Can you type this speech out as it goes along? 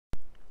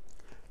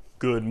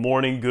Good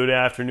morning, good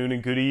afternoon,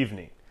 and good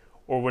evening,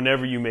 or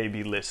whenever you may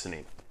be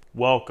listening.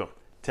 Welcome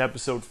to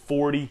episode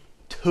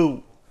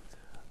 42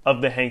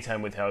 of the Hang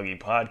Time with Helgi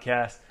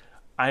podcast.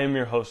 I am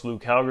your host,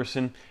 Luke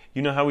Helgerson.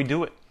 You know how we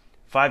do it.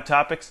 5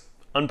 topics,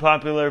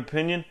 unpopular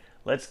opinion.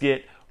 Let's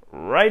get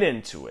right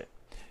into it.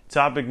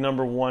 Topic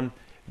number 1,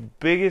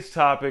 biggest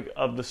topic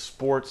of the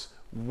sports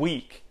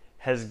week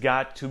has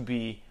got to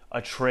be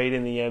a trade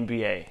in the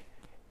NBA,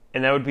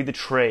 and that would be the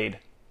trade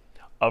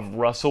of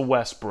Russell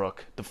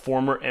Westbrook, the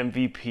former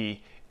MVP,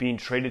 being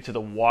traded to the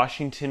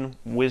Washington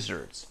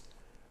Wizards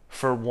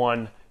for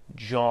one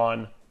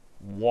John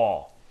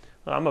Wall.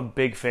 I'm a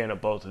big fan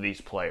of both of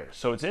these players,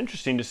 so it's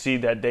interesting to see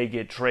that they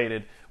get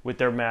traded with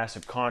their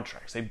massive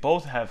contracts. They're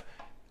both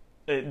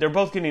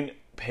getting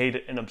paid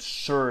an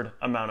absurd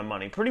amount of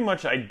money, pretty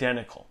much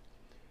identical,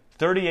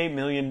 $38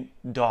 million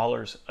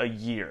a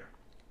year.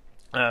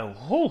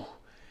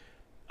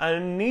 I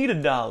need a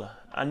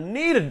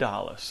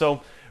dollar.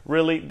 So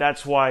really,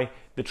 that's why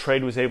the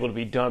trade was able to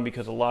be done,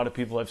 because a lot of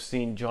people have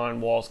seen John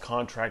Wall's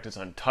contract as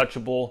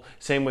untouchable.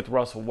 Same with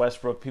Russell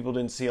Westbrook. People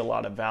didn't see a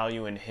lot of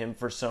value in him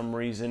for some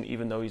reason,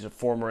 even though he's a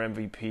former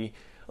MVP.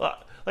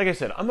 Like I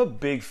said, I'm a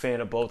big fan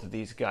of both of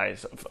these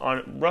guys.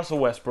 On Russell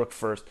Westbrook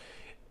first,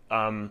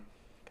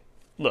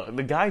 look,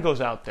 the guy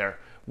goes out there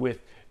with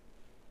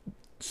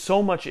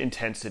so much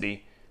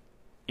intensity.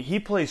 He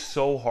plays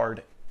so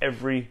hard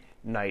every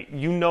night.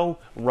 You know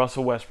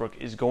Russell Westbrook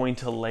is going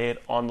to lay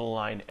it on the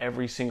line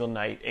every single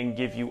night and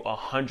give you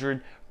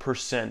 100%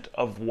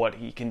 of what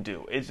he can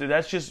do.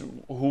 That's just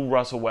who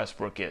Russell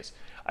Westbrook is.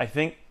 I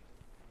think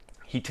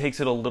he takes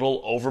it a little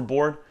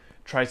overboard,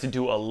 tries to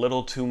do a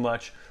little too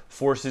much,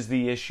 forces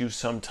the issue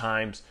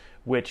sometimes,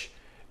 which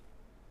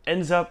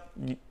ends up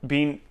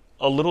being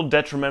a little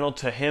detrimental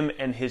to him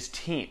and his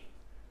team.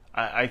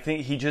 I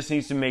think he just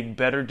needs to make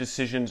better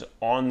decisions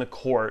on the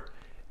court,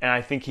 and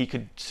I think he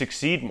could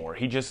succeed more.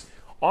 He just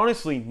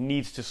honestly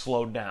needs to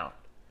slow down.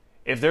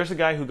 If there's a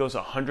guy who goes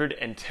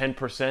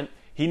 110%,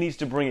 he needs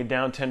to bring it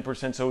down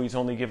 10% so he's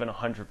only given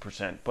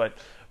 100%. But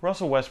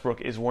Russell Westbrook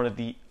is one of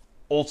the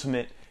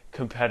ultimate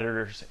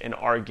competitors in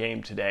our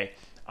game today.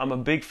 I'm a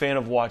big fan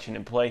of watching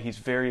him play. He's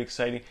very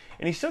exciting,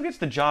 and he still gets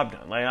the job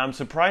done. I'm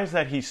surprised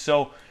that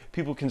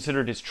people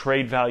considered his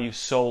trade value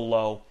so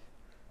low,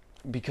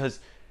 because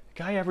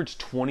the guy averaged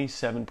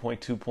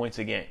 27.2 points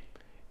a game.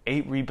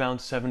 8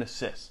 rebounds, 7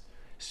 assists.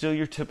 Still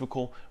your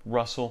typical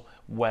Russell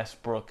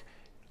Westbrook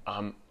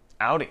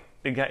outing.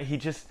 The guy,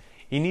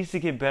 he needs to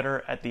get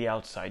better at the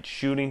outside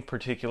shooting,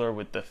 particular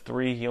with the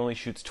 3. He only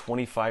shoots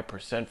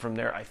 25% from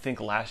there. I think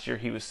last year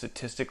he was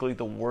statistically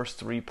the worst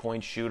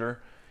 3-point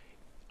shooter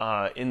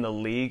in the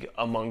league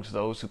amongst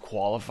those who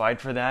qualified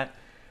for that.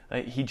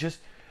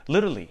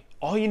 Literally,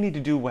 all you need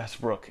to do,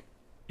 Westbrook,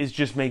 is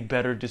just make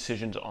better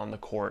decisions on the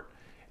court,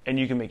 and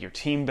you can make your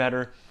team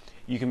better.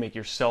 You can make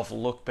yourself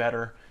look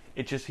better.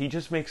 He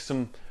just makes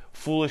some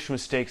foolish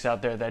mistakes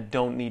out there that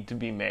don't need to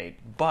be made.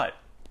 But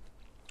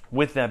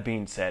with that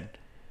being said,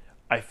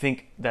 I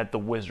think that the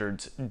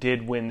Wizards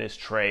did win this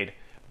trade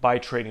by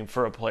trading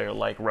for a player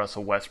like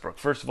Russell Westbrook.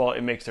 First of all,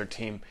 it makes their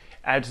team,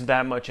 adds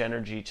that much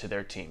energy to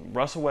their team.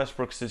 Russell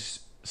Westbrook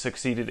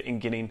succeeded in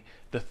getting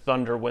the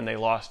Thunder, when they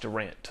lost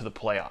Durant, to the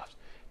playoffs,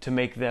 to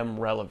make them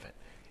relevant.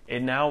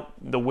 And now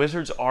the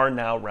Wizards are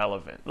now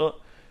relevant.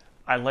 Look,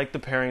 I like the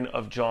pairing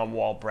of John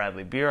Wall,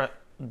 Bradley Beal.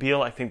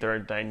 I think they're a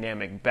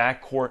dynamic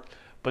backcourt,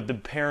 but the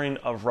pairing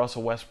of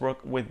Russell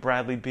Westbrook with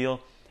Bradley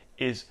Beal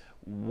is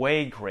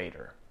way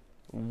greater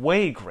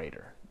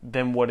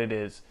than what it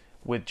is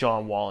with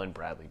John Wall and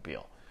Bradley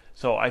Beal.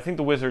 So I think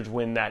the Wizards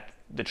win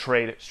the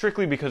trade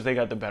strictly because they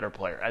got the better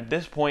player. At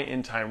this point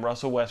in time,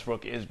 Russell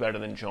Westbrook is better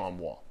than John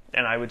Wall.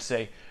 And I would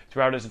say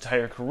throughout his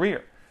entire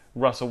career,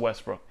 Russell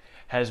Westbrook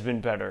has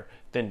been better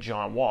than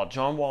John Wall.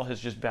 John Wall has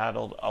just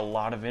battled a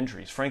lot of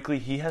injuries. Frankly,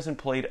 he hasn't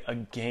played a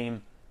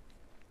game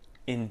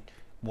in,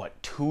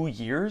 2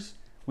 years?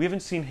 We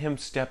haven't seen him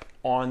step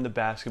on the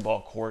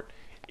basketball court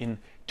in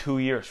 2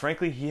 years.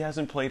 Frankly, he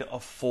hasn't played a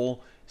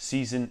full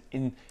season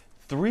in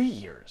 3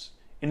 years.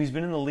 And he's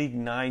been in the league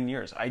 9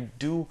 years. I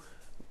do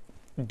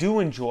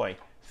enjoy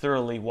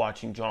thoroughly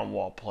watching John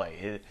Wall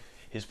play.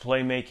 His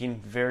playmaking,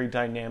 very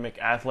dynamic,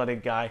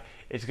 athletic guy.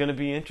 It's going to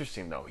be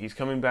interesting, though. He's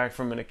coming back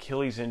from an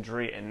Achilles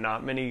injury, and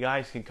not many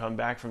guys can come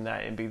back from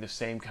that and be the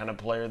same kind of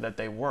player that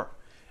they were,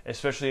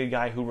 especially a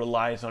guy who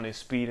relies on his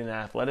speed and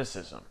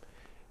athleticism.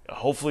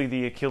 Hopefully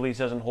the Achilles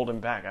doesn't hold him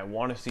back. I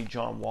want to see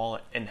John Wall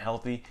and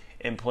healthy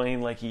and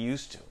playing like he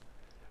used to.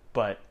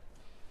 But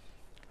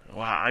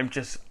wow,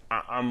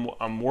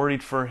 I'm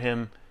worried for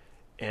him,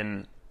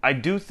 and I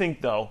do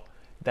think, though,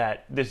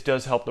 that this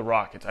does help the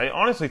Rockets. I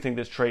honestly think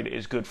this trade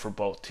is good for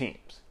both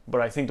teams.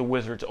 But I think the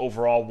Wizards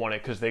overall won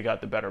it because they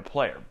got the better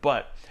player.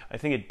 But I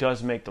think it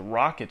does make the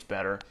Rockets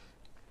better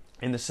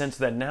in the sense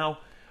that now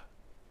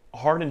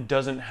Harden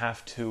doesn't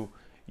have to,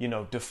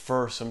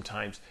 defer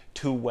sometimes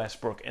to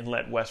Westbrook and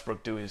let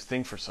Westbrook do his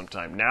thing for some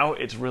time. Now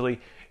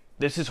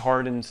this is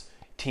Harden's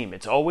team.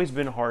 It's always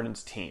been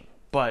Harden's team.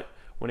 But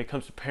when it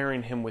comes to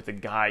pairing him with a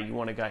guy, you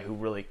want a guy who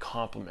really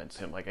complements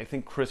him. Like, I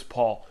think Chris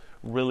Paul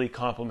really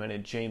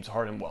complemented James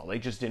Harden well. They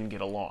just didn't get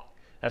along.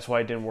 That's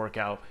why it didn't work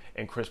out,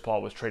 and Chris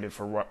Paul was traded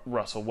for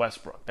Russell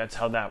Westbrook. That's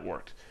how that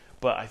worked.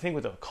 But I think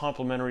with a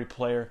complementary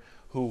player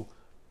who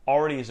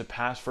already is a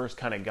pass-first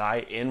kind of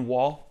guy in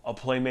Wall, a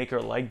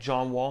playmaker like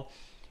John Wall,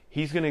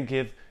 he's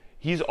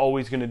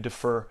always going to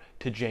defer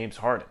to James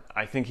Harden.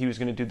 I think he was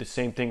going to do the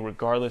same thing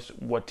regardless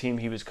what team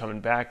he was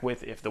coming back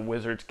with. If the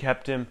Wizards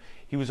kept him,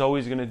 he was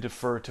always going to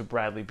defer to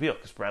Bradley Beal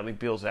because Bradley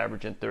Beal's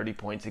averaging 30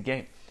 points a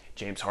game.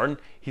 James Harden,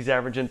 he's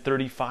averaging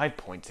 35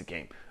 points a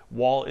game.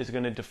 Wall is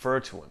going to defer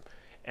to him.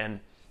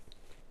 And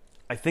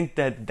I think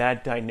that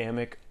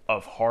dynamic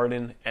of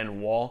Harden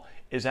and Wall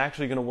is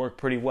actually going to work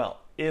pretty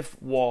well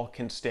if Wall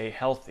can stay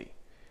healthy.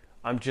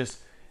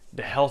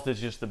 The health is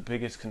just the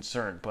biggest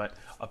concern. But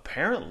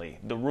apparently,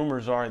 the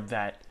rumors are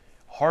that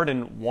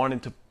Harden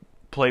wanted to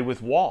play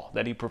with Wall,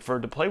 that he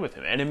preferred to play with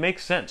him. And it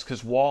makes sense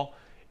because Wall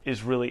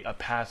is really a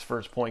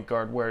pass-first point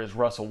guard, whereas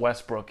Russell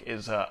Westbrook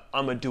is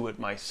I'm a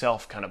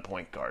do-it-myself kind of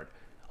point guard.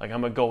 Like,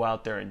 I'm going to go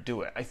out there and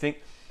do it.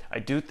 I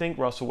do think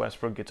Russell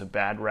Westbrook gets a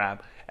bad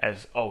rap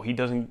as, he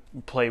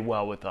doesn't play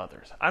well with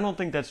others. I don't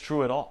think that's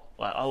true at all.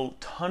 A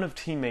ton of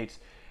teammates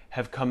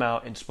have come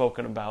out and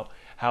spoken about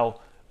how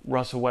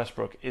Russell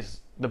Westbrook is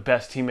the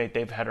best teammate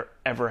they've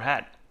ever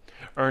had.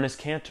 Ernest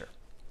Cantor,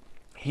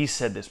 he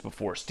said this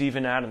before.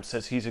 Steven Adams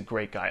says he's a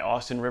great guy.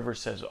 Austin Rivers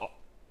says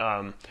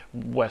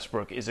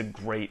Westbrook is a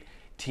great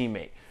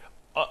teammate.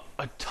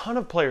 A ton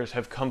of players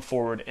have come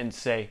forward and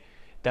say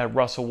that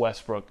Russell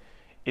Westbrook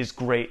is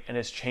great and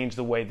has changed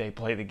the way they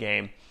play the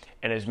game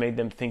and has made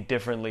them think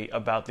differently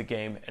about the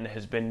game and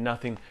has been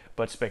nothing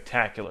but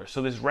spectacular.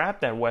 So this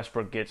rap that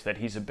Westbrook gets that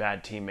he's a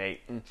bad teammate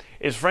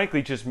is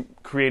frankly just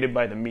created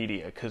by the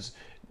media, because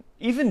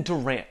even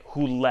Durant,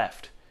 who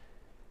left,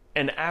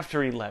 and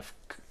after he left,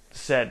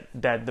 said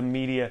that the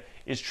media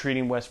is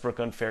treating Westbrook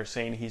unfair,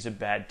 saying he's a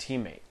bad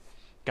teammate.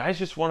 Guys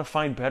just want to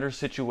find better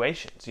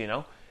situations, you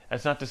know?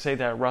 That's not to say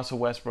that Russell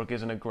Westbrook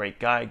isn't a great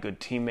guy, good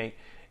teammate,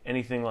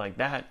 anything like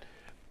that,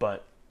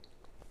 but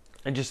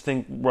I just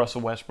think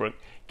Russell Westbrook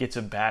gets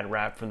a bad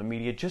rap from the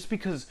media just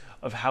because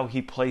of how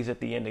he plays at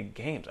the end of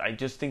games. I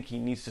just think he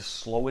needs to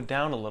slow it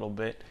down a little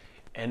bit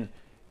and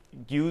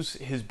use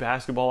his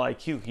basketball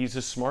IQ. He's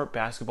a smart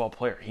basketball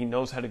player. He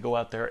knows how to go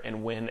out there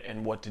and win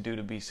and what to do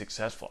to be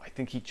successful. I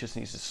think he just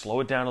needs to slow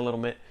it down a little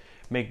bit,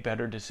 make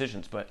better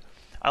decisions. But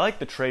I like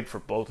the trade for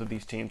both of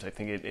these teams. I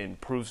think it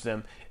improves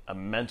them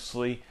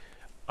immensely.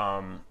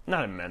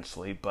 Not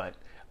immensely, but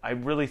I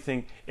really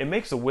think it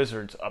makes the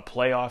Wizards a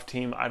playoff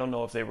team. I don't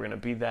know if they were going to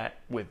be that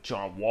with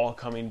John Wall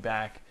coming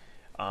back.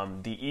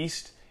 The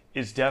East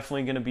is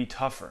definitely going to be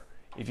tougher.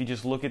 If you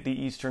just look at the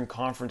Eastern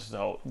Conference,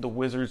 though, the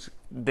Wizards,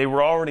 they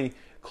were already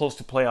close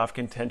to playoff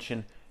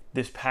contention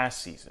this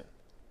past season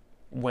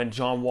when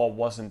John Wall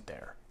wasn't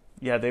there.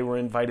 Yeah, they were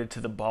invited to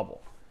the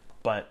bubble.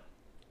 But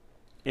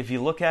if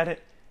you look at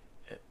it,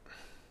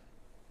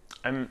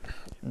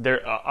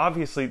 they're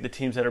obviously the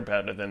teams that are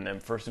better than them,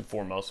 first and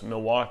foremost,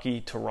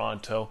 Milwaukee,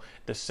 Toronto,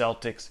 the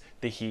Celtics,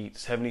 the Heat,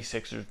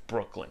 76ers,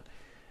 Brooklyn.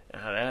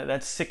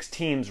 That's 6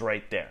 teams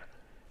right there.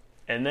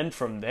 And then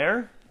from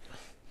there,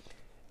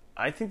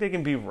 I think they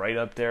can be right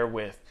up there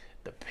with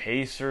the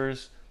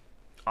Pacers,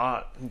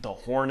 the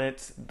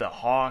Hornets, the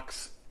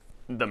Hawks,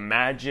 the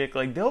Magic.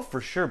 Like, they'll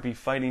for sure be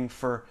fighting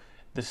for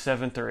the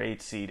 7th or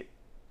 8th seed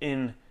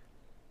in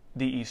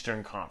the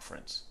Eastern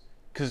Conference.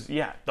 Because,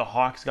 yeah, the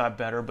Hawks got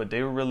better, but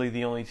they were really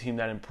the only team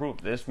that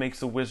improved. This makes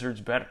the Wizards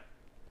better.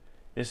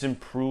 This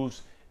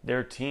improves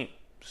their team.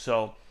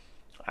 So,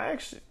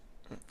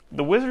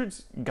 the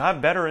Wizards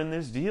got better in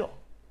this deal.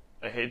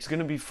 It's going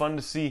to be fun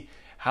to see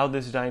how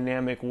this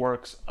dynamic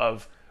works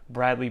of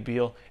Bradley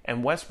Beal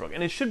and Westbrook.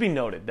 And it should be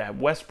noted that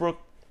Westbrook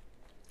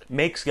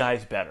makes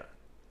guys better.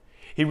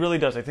 He really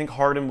does. I think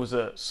Harden was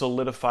a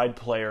solidified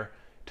player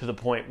to the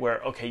point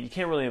where, okay, you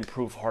can't really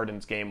improve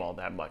Harden's game all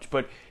that much.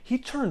 But he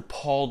turned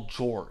Paul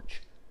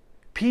George,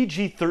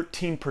 PG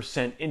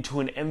 13%, into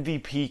an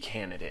MVP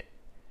candidate.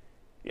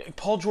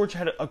 Paul George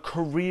had a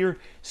career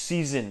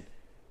season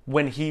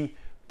when he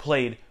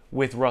played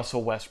with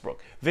Russell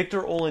Westbrook.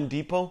 Victor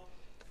Oladipo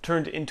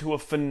turned into a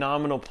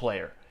phenomenal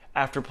player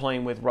after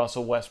playing with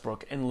Russell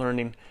Westbrook and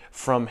learning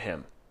from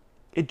him.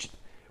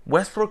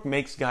 Westbrook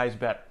makes guys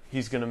better.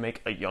 He's going to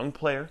make a young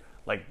player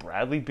like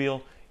Bradley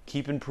Beal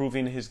keep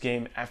improving his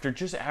game after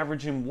just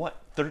averaging,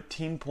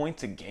 13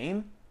 points a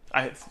game?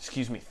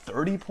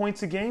 30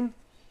 points a game?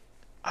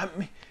 I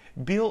mean,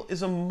 Beal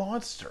is a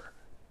monster.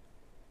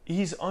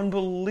 He's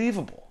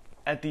unbelievable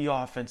at the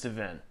offensive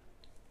end.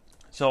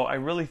 So I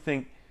really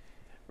think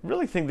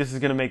this is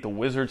going to make the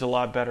Wizards a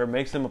lot better,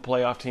 makes them a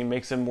playoff team,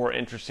 makes them more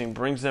interesting,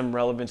 brings them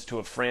relevance to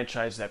a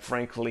franchise that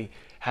frankly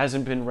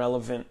hasn't been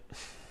relevant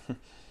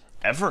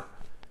ever.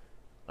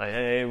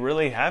 They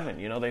really haven't.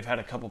 You know, they've had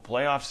a couple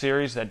playoff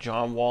series that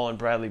John Wall and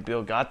Bradley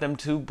Beal got them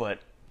to, but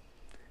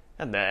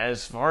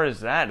as far as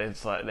that,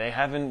 it's like they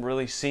haven't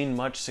really seen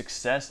much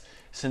success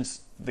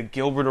since the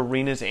Gilbert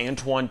Arenas,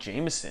 Antoine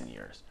Jameson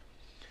years.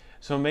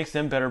 So it makes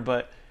them better,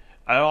 but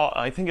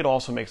I think it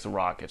also makes the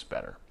Rockets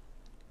better.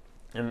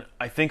 And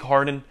I think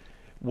Harden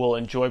will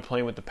enjoy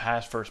playing with the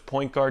pass first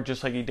point guard,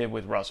 just like he did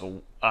with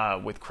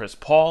with Chris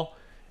Paul.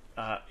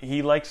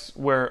 He likes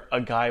where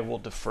a guy will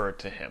defer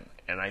to him,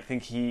 and I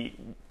think he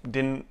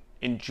didn't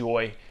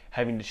enjoy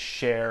having to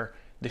share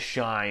the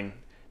shine,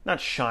 not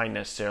shine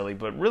necessarily,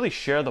 but really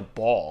share the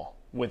ball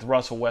with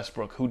Russell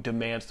Westbrook, who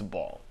demands the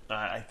ball.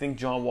 I think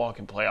John Wall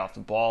can play off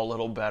the ball a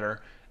little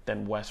better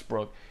than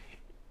Westbrook.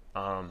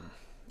 I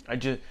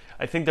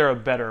think they're a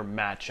better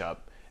matchup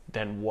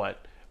than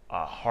what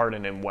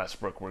Harden and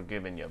Westbrook were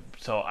giving you.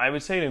 So I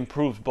would say it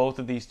improves both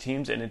of these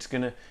teams, and it's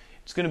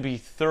gonna be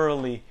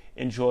thoroughly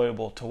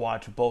enjoyable to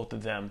watch both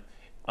of them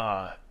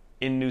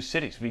in new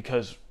cities,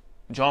 because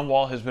John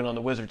Wall has been on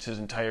the Wizards his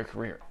entire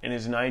career. In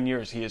his 9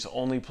 years, he has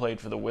only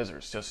played for the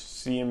Wizards. Just to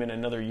see him in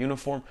another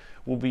uniform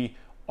will be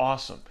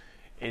awesome.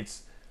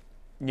 It's,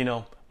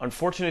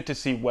 unfortunate to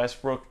see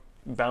Westbrook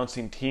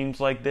bouncing teams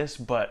like this,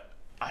 but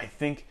I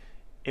think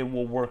it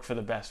will work for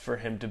the best for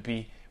him to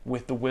be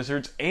with the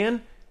Wizards,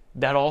 and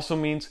that also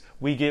means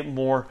we get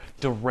more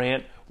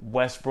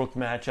Durant-Westbrook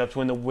matchups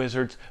when the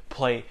Wizards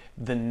play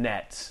the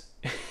Nets.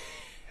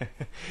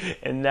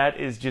 And that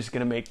is just going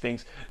to make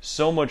things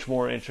so much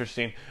more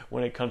interesting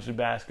when it comes to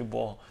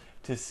basketball,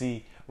 to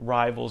see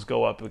rivals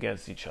go up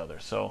against each other.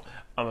 So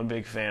I'm a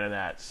big fan of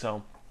that.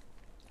 So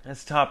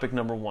that's topic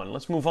number one.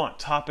 Let's move on.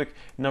 Topic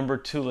number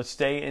two. Let's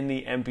stay in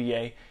the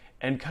NBA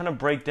and kind of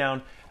break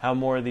down how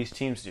more of these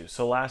teams do.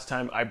 So last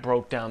time I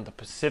broke down the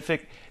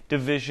Pacific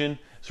Division.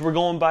 So we're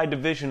going by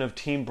division of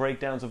team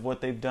breakdowns of what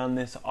they've done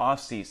this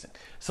offseason.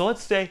 So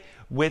let's stay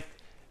with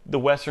the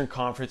Western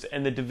Conference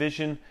and the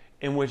division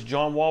in which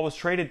John Wall was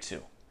traded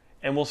to.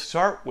 And we'll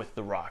start with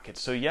the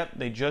Rockets. So, yep,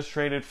 they just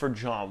traded for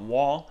John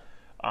Wall,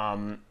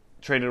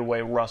 traded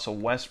away Russell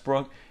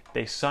Westbrook.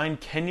 They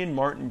signed Kenyon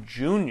Martin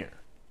Jr.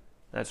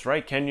 That's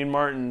right, Kenyon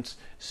Martin's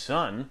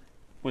son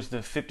was the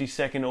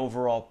 52nd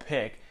overall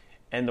pick,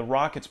 and the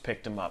Rockets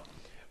picked him up.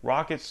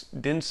 Rockets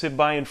didn't sit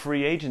by in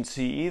free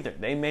agency either.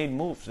 They made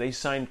moves. They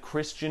signed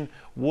Christian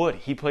Wood.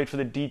 He played for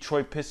the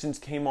Detroit Pistons,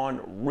 came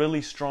on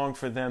really strong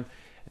for them.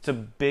 It's a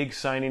big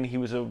signing. He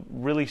was a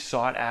really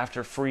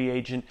sought-after free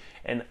agent,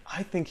 and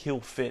I think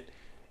he'll fit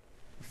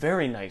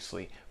very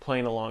nicely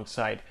playing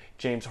alongside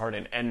James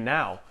Harden, and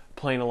now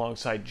playing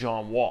alongside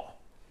John Wall.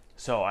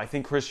 So I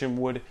think Christian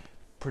Wood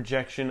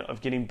projection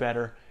of getting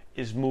better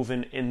is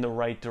moving in the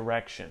right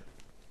direction.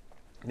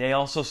 They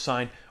also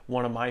signed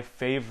one of my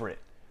favorite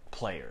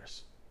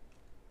players,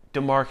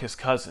 DeMarcus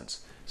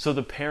Cousins. So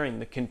the pairing,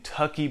 the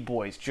Kentucky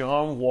boys,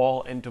 John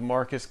Wall and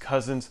DeMarcus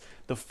Cousins,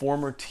 the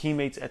former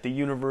teammates at the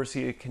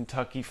University of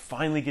Kentucky,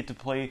 finally get to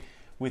play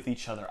with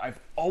each other. I've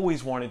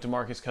always wanted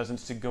DeMarcus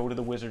Cousins to go to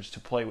the Wizards to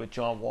play with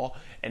John Wall,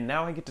 and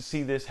now I get to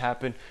see this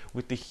happen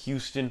with the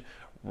Houston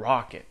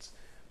Rockets.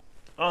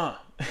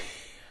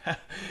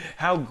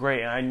 How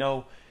great. And I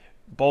know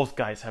both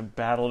guys have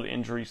battled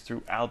injuries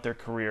throughout their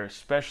career,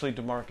 especially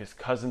DeMarcus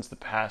Cousins the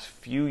past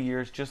few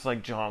years, just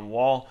like John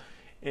Wall.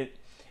 It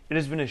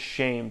has been a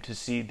shame to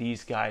see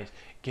these guys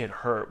get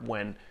hurt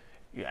when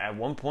at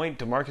one point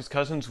DeMarcus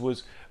Cousins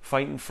was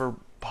fighting for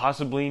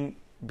possibly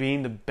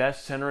being the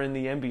best center in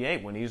the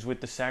NBA when he was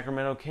with the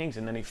Sacramento Kings,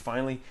 and then he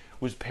finally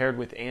was paired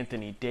with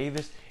Anthony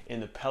Davis in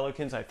the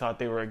Pelicans. I thought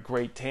they were a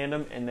great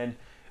tandem, and then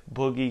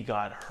Boogie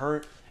got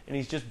hurt, and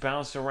he's just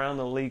bounced around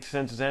the league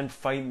since then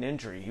fighting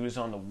injury. He was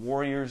on the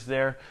Warriors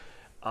there,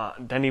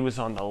 then he was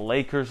on the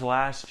Lakers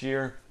last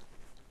year,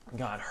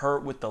 got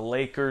hurt with the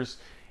Lakers.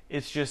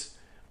 It's just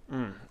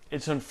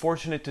it's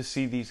unfortunate to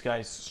see these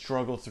guys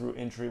struggle through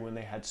injury when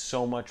they had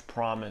so much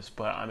promise,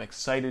 but I'm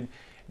excited.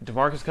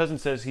 DeMarcus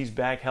Cousins says he's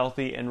back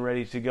healthy and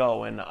ready to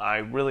go, and I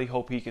really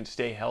hope he can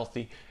stay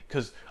healthy,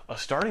 because a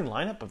starting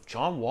lineup of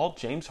John Wall,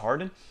 James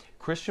Harden,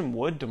 Christian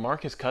Wood,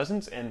 DeMarcus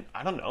Cousins, and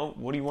I don't know,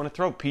 what do you want to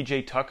throw?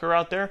 PJ Tucker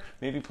out there?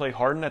 Maybe play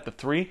Harden at the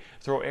 3,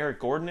 throw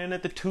Eric Gordon in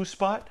at the 2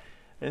 spot?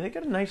 And they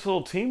got a nice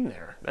little team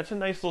there. That's a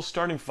nice little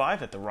starting 5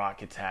 that the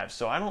Rockets have.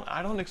 So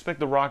I don't expect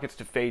the Rockets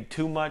to fade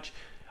too much.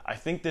 I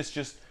think this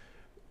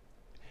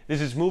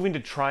is moving to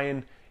try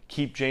and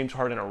keep James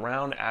Harden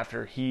around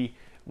after he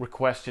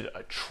requested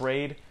a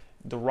trade.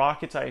 The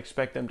Rockets, I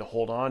expect them to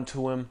hold on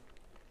to him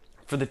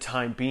for the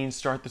time being,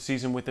 start the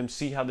season with him,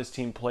 see how this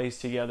team plays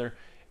together.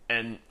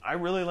 And I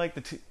really like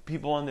the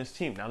people on this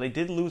team. Now, they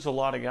did lose a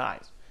lot of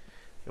guys.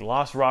 They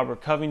lost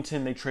Robert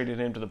Covington. They traded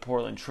him to the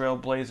Portland Trail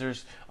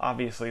Blazers.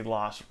 Obviously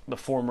lost the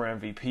former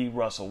MVP,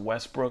 Russell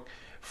Westbrook.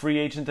 Free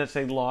agent that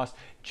they lost,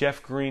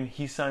 Jeff Green.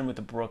 He signed with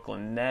the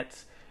Brooklyn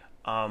Nets.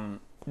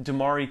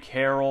 DeMarre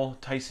Carroll,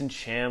 Tyson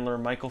Chandler,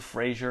 Michael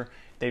Frazier.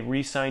 They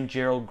re-signed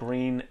Gerald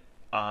Green.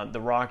 The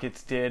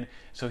Rockets did,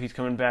 so he's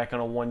coming back on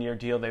a 1-year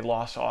deal. They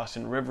lost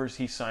Austin Rivers.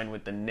 He signed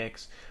with the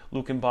Knicks.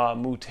 Luke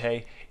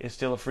Mute is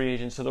still a free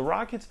agent. So the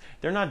Rockets,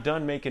 they're not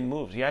done making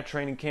moves. Yeah,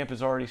 training camp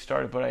has already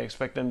started, but I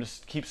expect them to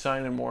keep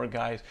signing more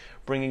guys,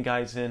 bringing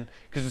guys in,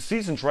 because the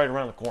season's right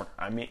around the corner.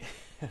 I mean,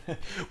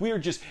 we are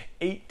just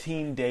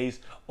 18 days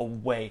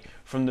away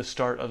from the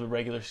start of the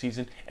regular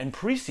season and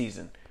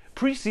preseason.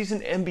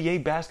 Preseason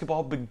NBA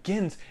basketball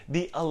begins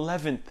the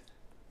 11th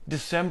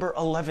December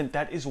 11th.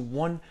 That is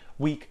 1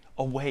 week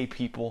away,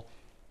 people.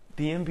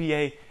 The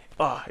NBA,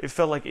 it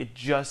felt like it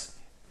just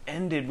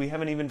ended. We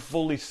haven't even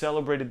fully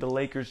celebrated the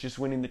Lakers just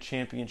winning the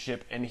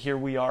championship, and here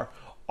we are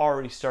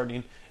already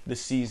starting the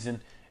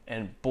season,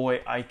 and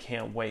boy, I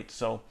can't wait.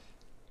 So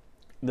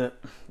the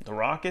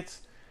Rockets,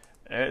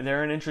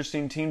 they're an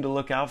interesting team to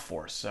look out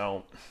for.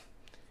 So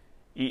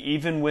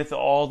even with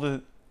all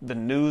the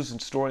news and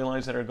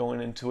storylines that are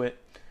going into it,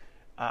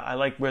 I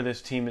like where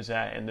this team is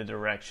at and the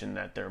direction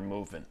that they're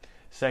moving.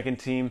 Second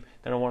team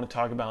that I want to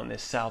talk about in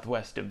this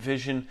Southwest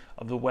Division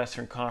of the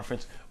Western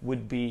Conference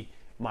would be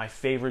my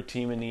favorite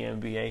team in the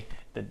NBA,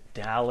 the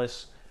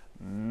Dallas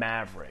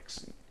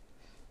Mavericks.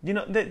 You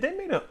know, they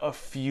made a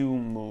few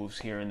moves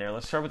here and there.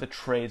 Let's start with the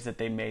trades that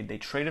they made. They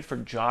traded for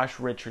Josh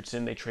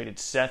Richardson. They traded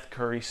Seth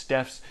Curry,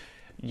 Steph's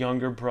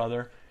younger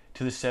brother,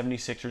 to the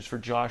 76ers for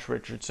Josh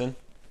Richardson.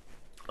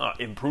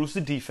 Improves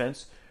the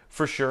defense,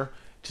 for sure,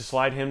 to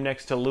slide him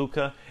next to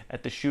Luka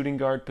at the shooting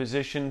guard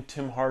position,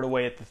 Tim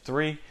Hardaway at the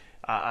 3.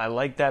 I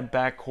like that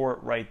backcourt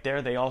right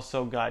there. They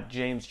also got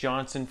James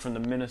Johnson from the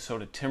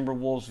Minnesota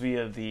Timberwolves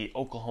via the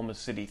Oklahoma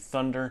City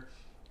Thunder.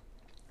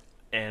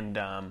 And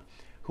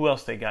who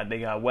else they got? They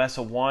got Wes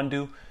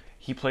Iwundu.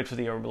 He played for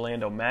the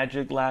Orlando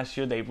Magic last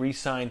year. They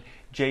re-signed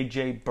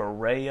J.J.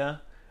 Barea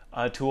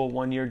to a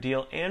 1-year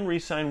deal and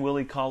re-signed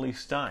Willie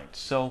Cauley-Stein.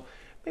 So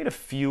made a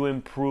few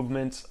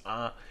improvements.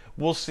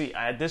 We'll see.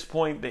 At this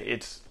point,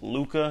 it's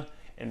Luka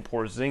and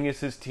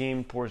Porzingis'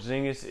 team.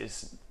 Porzingis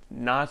is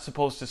not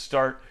supposed to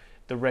start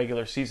the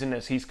regular season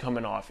as he's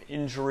coming off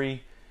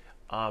injury,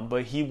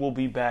 but he will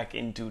be back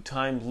in due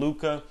time.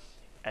 Luka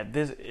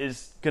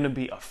is going to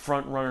be a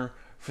front runner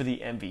for the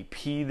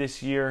MVP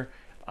this year.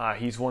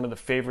 He's one of the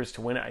favorites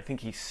to win it. I think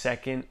he's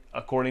second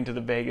according to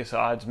the Vegas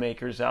odds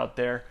makers out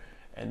there,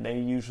 and they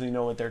usually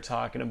know what they're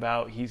talking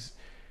about.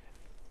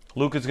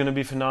 Luka's going to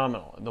be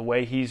phenomenal. The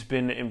way he's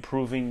been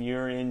improving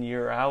year in,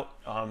 year out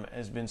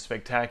has been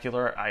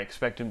spectacular. I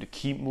expect him to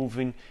keep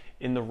moving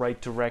in the right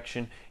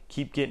direction,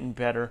 keep getting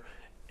better,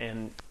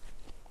 and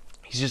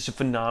he's just a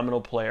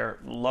phenomenal player.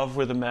 Love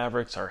where the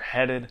Mavericks are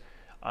headed.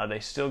 They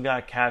still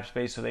got cap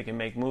space so they can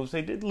make moves.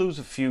 They did lose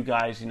a few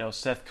guys. You know,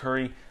 Seth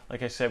Curry,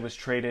 like I said, was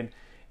traded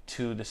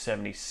to the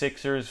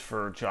 76ers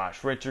for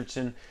Josh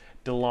Richardson.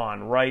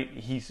 DeLon Wright,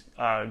 he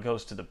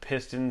goes to the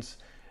Pistons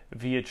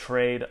via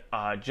trade.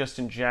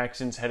 Justin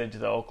Jackson's headed to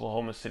the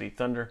Oklahoma City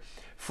Thunder.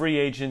 Free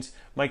agents,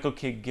 Michael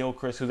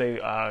Kidd-Gilchrist, who they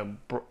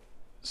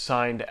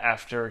signed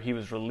after he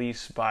was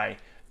released by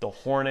the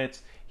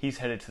Hornets. He's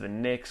headed to the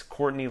Knicks.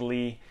 Courtney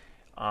Lee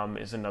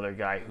is another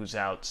guy who's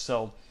out.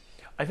 So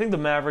I think the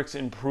Mavericks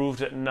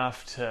improved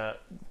enough to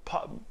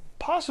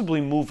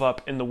possibly move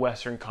up in the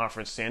Western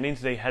Conference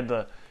standings. They had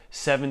the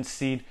 7th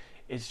seed.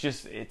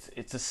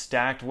 It's a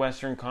stacked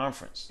Western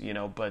Conference, you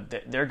know, but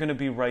they're going to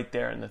be right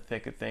there in the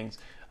thick of things.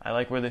 I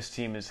like where this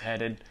team is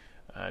headed.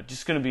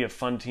 Just going to be a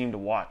fun team to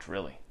watch,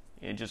 really.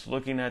 Just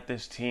looking at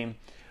this team,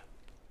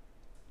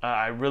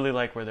 I really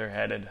like where they're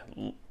headed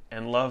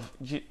and love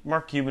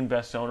Mark Cuban,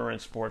 best owner in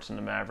sports, and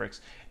the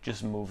Mavericks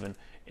just moving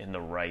in the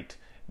right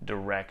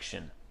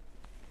direction.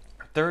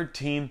 Third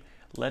team,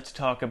 let's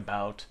talk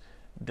about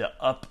the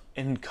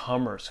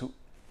up-and-comers who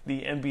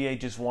the NBA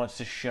just wants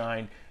to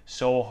shine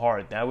so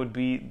hard. That would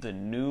be the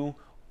New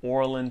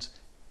Orleans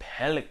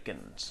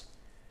Pelicans.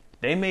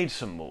 They made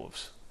some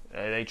moves.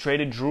 They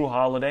traded Drew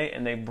Holiday,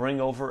 and they bring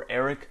over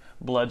Eric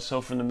Bledsoe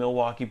from the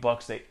Milwaukee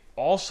Bucks. They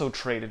also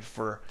traded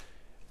for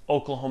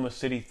Oklahoma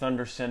City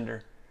Thunder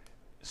center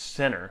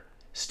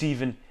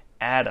Steven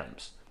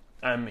Adams.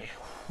 I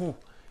mean,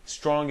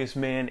 strongest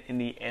man in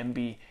the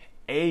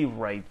NBA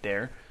right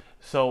there.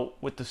 So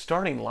with the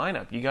starting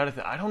lineup, you got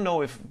to. I don't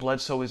know if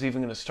Bledsoe is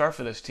even going to start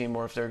for this team,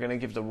 or if they're going to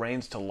give the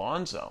reins to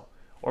Lonzo,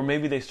 or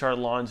maybe they start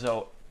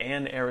Lonzo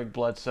and Eric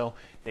Bledsoe.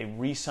 They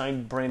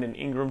re-signed Brandon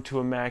Ingram to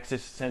a max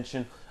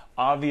extension.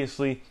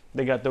 Obviously,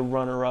 they got the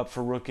runner-up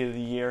for Rookie of the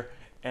Year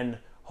and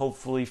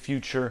hopefully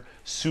future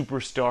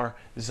superstar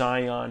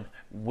Zion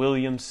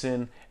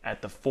Williamson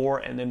at the 4,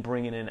 and then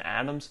bringing in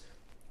Adams.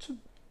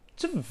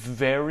 It's a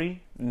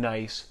very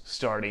nice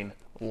starting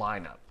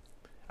lineup.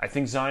 I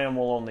think Zion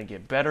will only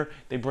get better.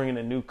 They bring in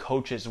a new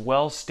coach as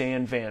well,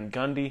 Stan Van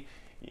Gundy.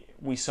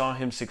 We saw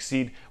him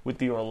succeed with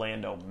the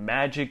Orlando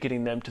Magic,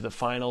 getting them to the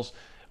finals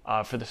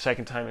for the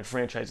second time in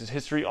franchise's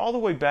history. All the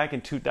way back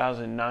in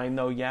 2009,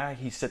 though, yeah,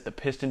 he set the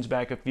Pistons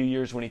back a few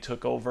years when he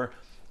took over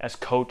as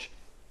coach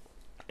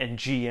and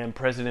GM,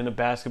 president of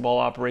basketball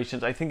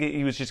operations. I think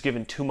he was just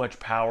given too much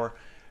power.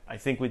 I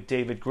think with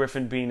David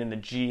Griffin being in the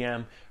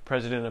GM,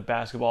 president of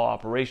basketball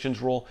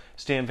operations role,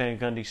 Stan Van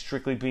Gundy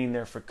strictly being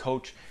there for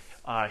coach,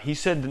 he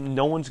said that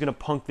no one's going to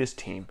punk this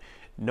team.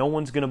 No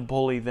one's going to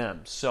bully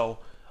them. So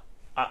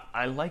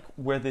I like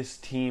where this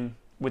team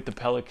with the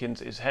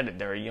Pelicans is headed.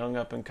 They're a young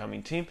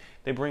up-and-coming team.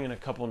 They bring in a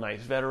couple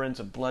nice veterans,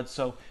 of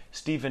Bledsoe,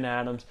 Steven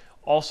Adams.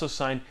 Also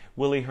signed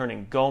Willie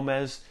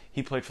Hernan-Gomez.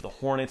 He played for the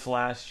Hornets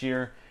last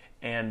year.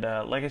 And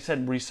like I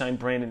said, re-signed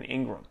Brandon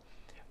Ingram.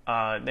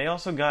 They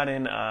also got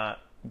in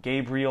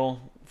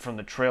Gabriel from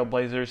the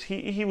Trailblazers.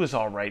 He was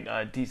all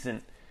right,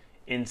 decent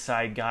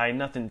inside guy,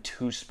 nothing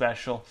too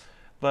special.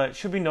 But it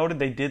should be noted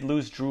they did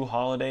lose Drew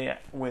Holiday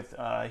with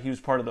he was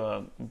part of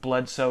the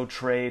Bledsoe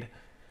trade.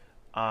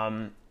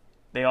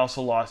 They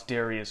also lost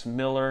Darius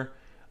Miller,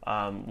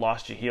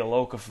 lost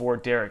Jahlil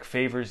Okafor, Derek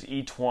Favors,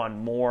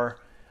 E'Twaun Moore.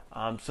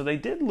 So they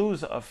did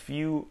lose a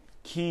few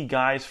key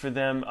guys for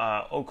them.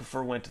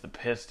 Okafor went to the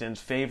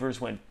Pistons,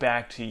 Favors went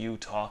back to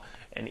Utah,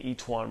 and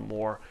E'Twaun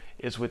Moore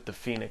is with the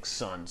Phoenix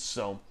Suns.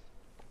 So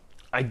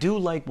I do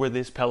like where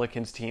this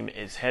Pelicans team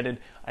is headed.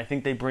 I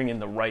think they bring in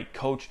the right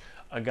coach,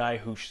 a guy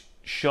who's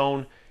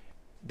shown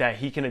that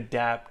he can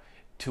adapt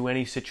to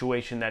any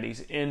situation that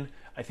he's in.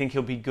 I think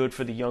he'll be good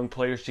for the young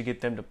players to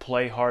get them to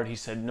play hard. He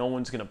said no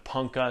one's going to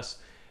punk us.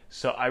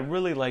 So I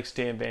really like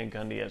Stan Van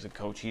Gundy as a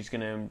coach. He's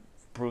going to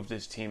improve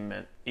this team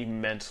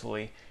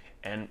immensely.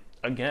 And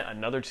again,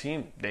 another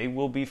team, they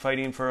will be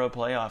fighting for a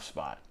playoff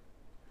spot.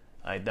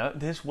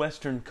 This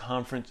Western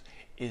Conference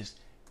is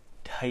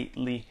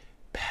tightly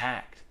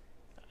packed.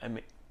 I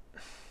mean,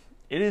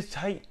 it is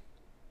tight.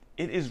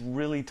 It is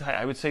really tight.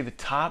 I would say the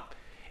top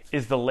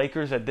is the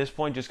Lakers at this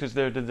point just because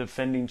they're the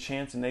defending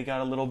champs and they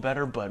got a little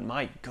better. But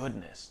my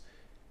goodness,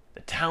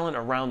 the talent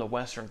around the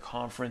Western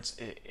Conference,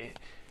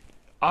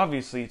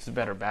 obviously it's the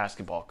better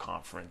basketball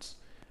conference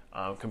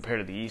compared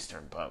to the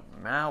Eastern. But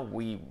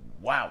wowie,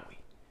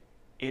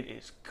 it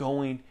is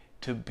going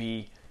to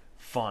be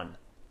fun.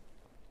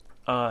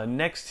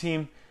 Next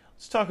team,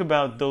 let's talk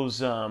about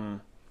those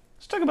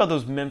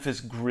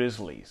Memphis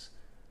Grizzlies.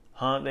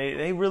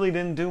 They really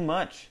didn't do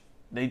much.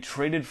 They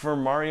traded for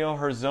Mario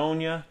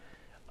Hezonja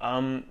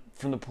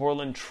from the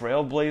Portland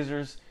Trail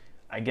Blazers.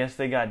 I guess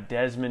they got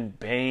Desmond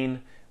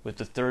Bane with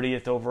the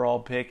 30th overall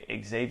pick,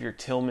 Xavier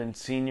Tillman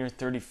Sr.,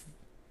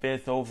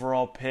 35th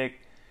overall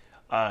pick,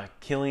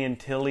 Killian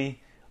Tilly,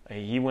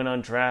 he went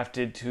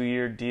undrafted,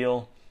 2-year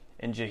deal,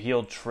 and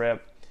Jahlil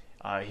Tripp,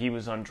 he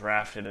was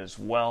undrafted as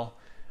well.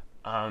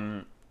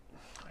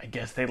 I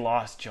guess they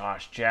lost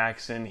Josh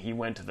Jackson. He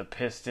went to the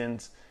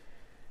Pistons.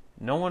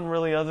 No one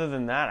really other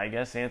than that. I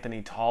guess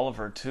Anthony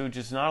Tolliver too.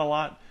 Just not a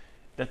lot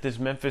that this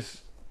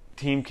Memphis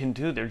team can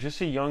do. They're just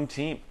a young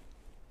team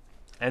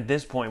at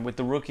this point with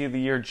the Rookie of the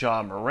Year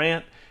Ja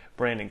Morant,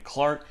 Brandon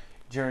Clark,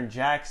 Jaren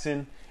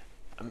Jackson.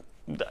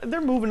 They're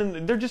moving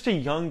in. They're just a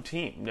young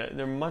team.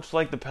 They're much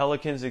like the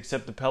Pelicans,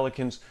 except the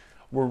Pelicans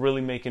were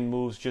really making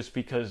moves just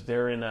because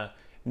they're in a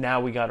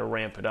now we got to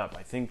ramp it up.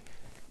 I think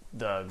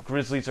the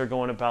Grizzlies are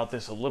going about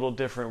this a little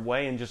different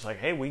way and just like,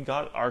 hey, we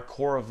got our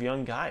core of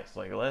young guys.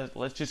 Like,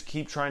 let's just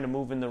keep trying to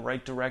move in the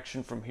right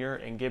direction from here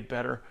and get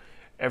better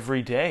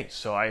every day.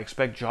 So I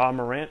expect Ja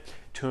Morant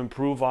to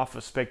improve off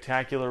a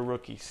spectacular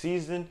rookie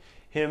season.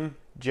 Him,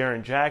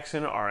 Jaren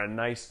Jackson are a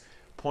nice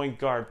point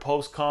guard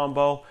post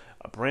combo.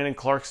 Brandon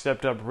Clark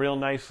stepped up real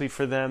nicely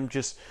for them.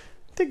 Just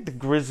I think the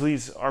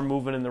Grizzlies are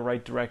moving in the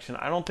right direction.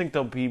 I don't think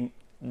they'll be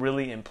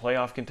really in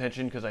playoff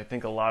contention because I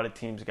think a lot of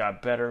teams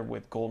got better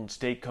with Golden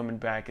State coming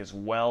back as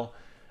well.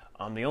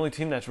 The only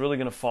team that's really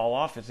going to fall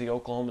off is the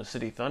Oklahoma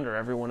City Thunder.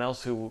 Everyone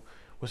else who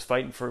was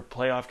fighting for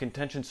playoff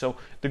contention. So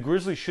the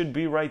Grizzlies should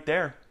be right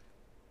there.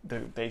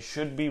 They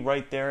should be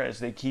right there as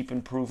they keep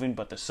improving,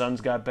 but the Suns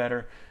got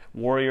better.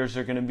 Warriors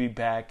are going to be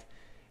back.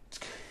 It's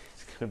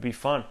going to be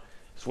fun.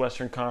 This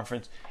Western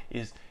Conference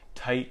is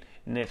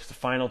tight-knit. It's the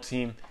final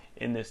team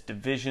in this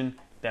division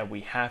that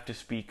we have to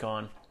speak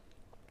on.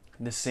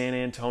 The San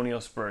Antonio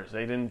Spurs.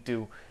 They didn't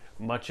do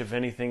much of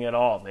anything at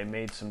all. They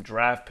made some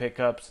draft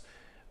pickups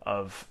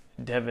of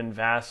Devin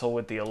Vassell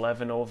with the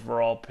 11th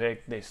overall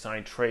pick. They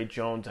signed Trey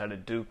Jones out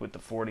of Duke with the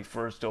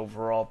 41st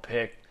overall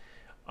pick.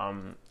 I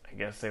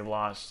guess they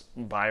lost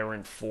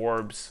Byron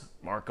Forbes,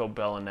 Marco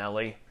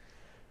Bellinelli.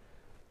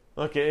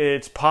 Look,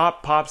 it's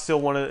Pop. Pop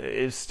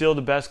is still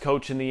the best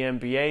coach in the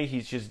NBA.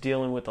 He's just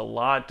dealing with a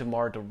lot.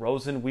 DeMar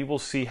DeRozan. We will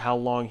see how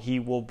long he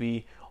will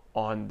be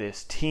on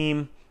this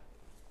team.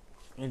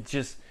 It's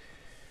just,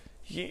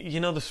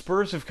 the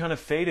Spurs have kind of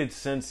faded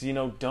since,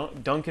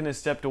 Duncan has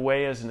stepped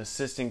away as an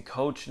assistant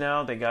coach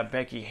now. They got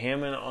Becky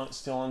Hammon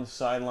still on the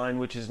sideline,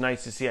 which is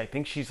nice to see. I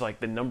think she's like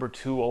the number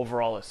 2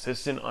 overall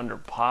assistant under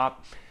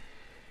Pop.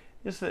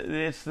 It's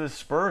the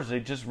Spurs.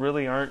 They just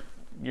really aren't,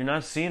 you're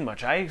not seeing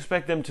much. I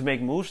expect them to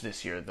make moves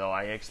this year, though.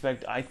 I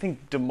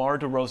think DeMar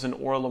DeRozan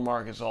or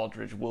LaMarcus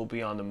Aldridge will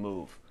be on the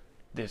move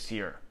this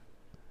year.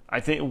 I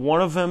think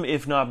one of them,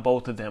 if not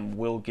both of them,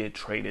 will get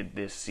traded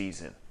this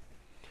season.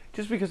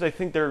 Just because I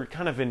think they're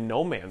kind of in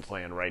no man's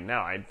land right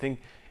now. I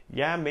think,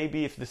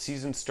 maybe if the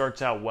season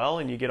starts out well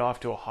and you get off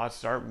to a hot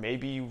start,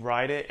 maybe you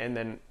ride it and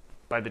then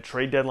by the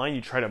trade deadline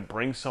you try to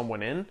bring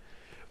someone in.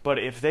 But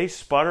if they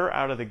sputter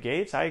out of the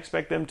gates, I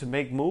expect them to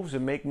make moves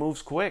and make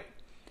moves quick.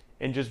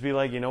 And just be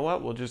like, you know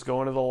what, we'll just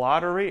go into the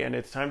lottery and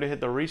it's time to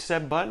hit the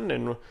reset button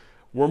and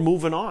we're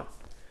moving on.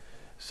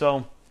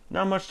 So,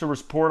 not much to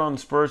report on the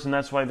Spurs, and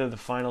that's why they're the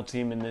final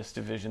team in this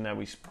division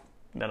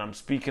that I'm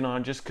speaking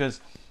on, just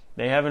because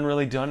they haven't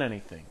really done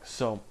anything.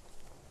 So,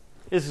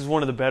 this is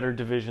one of the better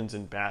divisions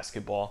in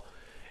basketball,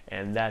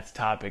 and that's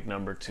topic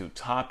number 2.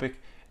 Topic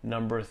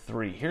number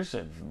 3. Here's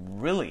a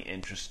really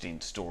interesting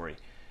story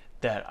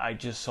that I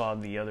just saw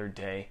the other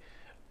day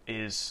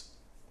is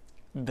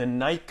the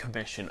Knight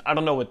Commission, I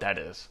don't know what that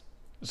is.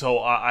 So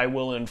I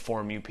will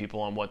inform you people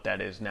on what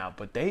that is now.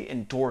 But they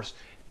endorsed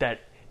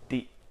that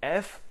the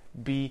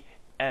FBS,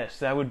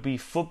 that would be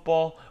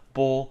Football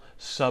Bowl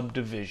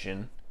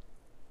Subdivision,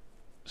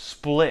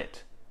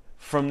 split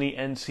from the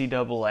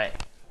NCAA.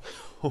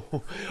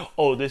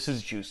 Oh, this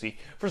is juicy.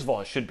 First of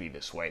all, it should be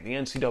this way. The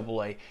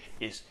NCAA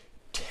is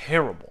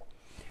terrible.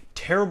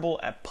 Terrible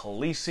at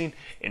policing,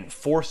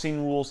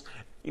 enforcing rules,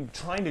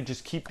 trying to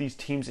just keep these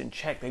teams in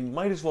check. They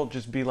might as well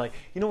just be like,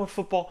 you know what,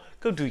 football,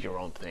 go do your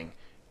own thing.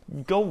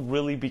 Go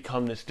really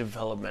become this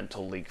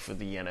developmental league for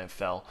the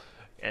NFL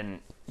and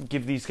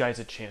give these guys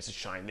a chance to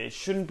shine. It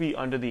shouldn't be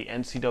under the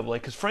NCAA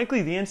because,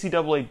 frankly, the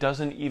NCAA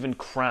doesn't even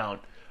crown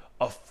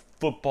a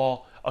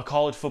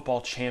college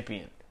football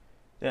champion.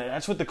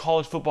 That's what the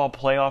college football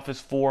playoff is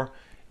for.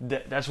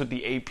 That's what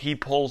the AP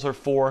polls are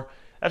for.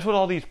 That's what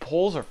all these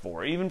polls are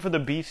for. Even for the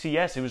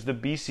BCS, it was the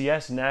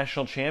BCS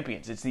national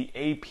champions. It's the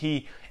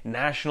AP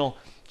national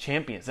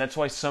champions. That's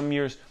why some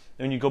years,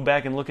 when you go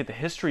back and look at the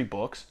history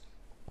books,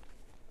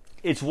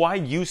 it's why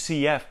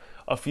UCF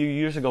a few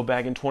years ago,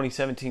 back in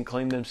 2017,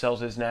 claimed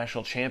themselves as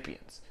national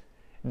champions.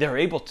 They're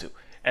able to,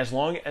 as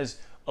long as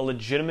a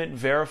legitimate,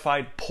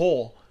 verified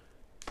poll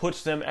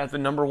puts them at the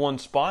number one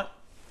spot.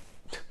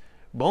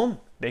 Boom,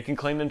 they can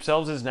claim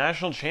themselves as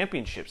national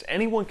championships.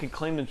 Anyone can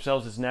claim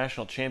themselves as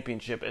national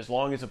championship as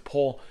long as a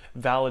poll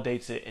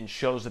validates it and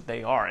shows that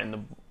they are. And the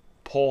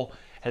poll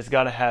has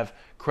got to have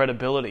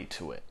credibility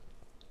to it.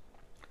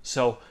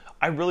 So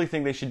I really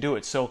think they should do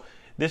it. So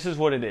this is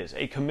what it is.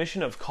 A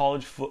commission of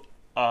college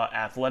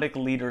athletic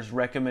leaders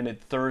recommended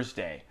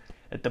Thursday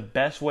that the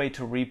best way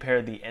to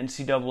repair the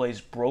NCAA's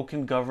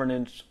broken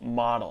governance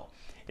model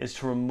is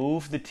to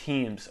remove the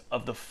teams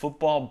of the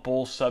Football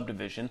Bowl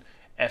Subdivision,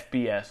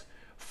 FBS,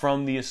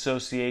 from the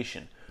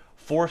association,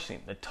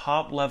 forcing the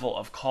top level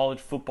of college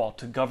football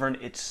to govern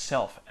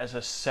itself as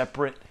a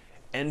separate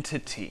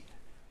entity.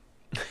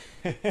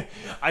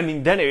 I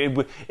mean, then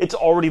it's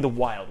already the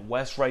Wild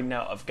West right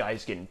now of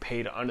guys getting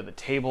paid under the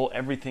table,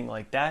 everything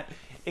like that.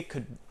 It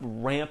could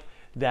ramp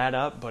that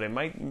up, but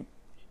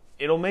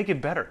it'll make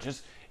it better.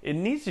 It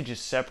needs to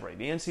just separate.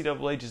 The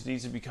NCAA just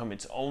needs to become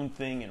its own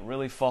thing and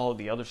really follow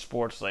the other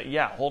sports. Like,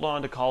 yeah, hold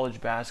on to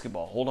college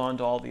basketball, hold on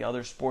to all the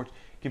other sports,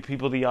 give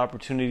people the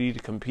opportunity to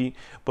compete.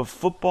 But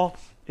football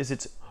is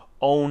its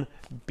own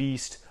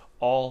beast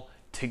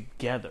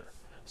altogether.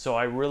 So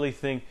I really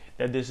think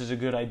that this is a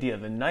good idea.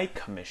 The Knight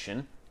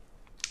Commission,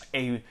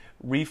 a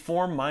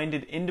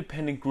reform-minded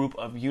independent group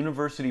of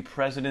university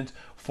presidents,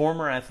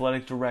 former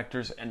athletic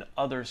directors, and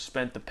others,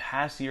 spent the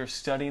past year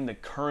studying the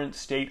current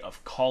state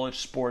of college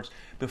sports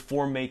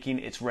before making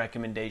its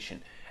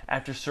recommendation.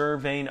 After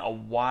surveying a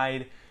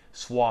wide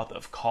swath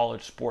of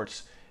college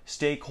sports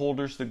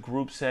stakeholders, the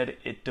group said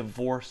it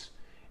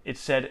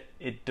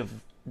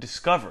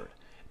discovered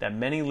that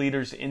many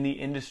leaders in the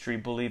industry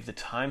believe the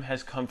time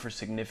has come for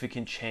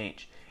significant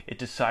change. It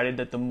decided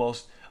that the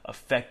most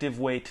effective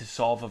way to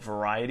solve a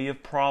variety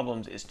of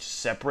problems is to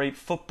separate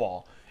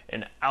football,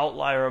 an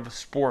outlier of a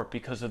sport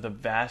because of the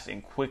vast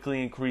and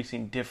quickly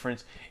increasing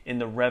difference in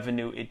the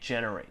revenue it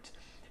generates.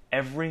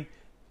 Every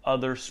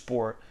other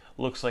sport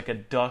looks like a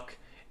duck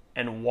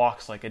and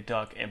walks like a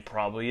duck and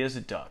probably is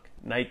a duck,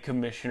 Knight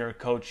Commissioner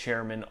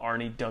Co-Chairman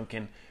Arne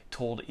Duncan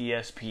told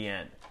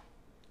ESPN.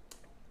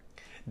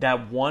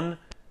 That one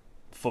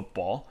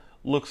football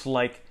looks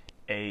like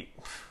a...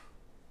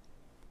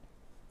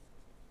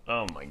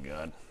 Oh my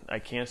God, I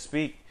can't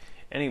speak.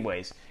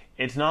 Anyways,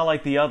 it's not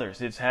like the others.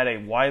 It's had a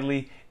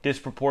widely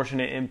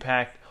disproportionate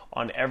impact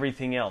on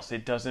everything else.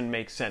 It doesn't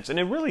make sense. And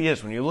it really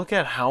is. When you look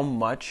at how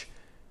much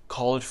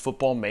college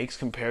football makes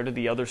compared to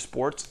the other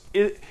sports,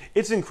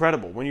 it's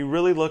incredible. When you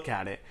really look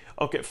at it,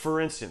 okay,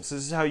 for instance, this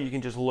is how you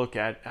can just look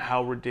at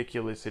how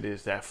ridiculous it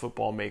is that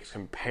football makes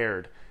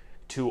compared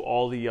to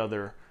all the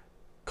other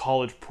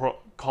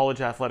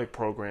college athletic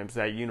programs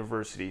that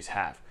universities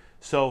have.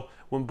 So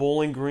when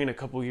Bowling Green a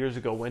couple years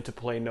ago went to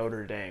play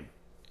Notre Dame,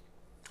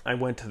 I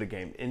went to the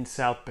game in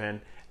South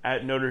Bend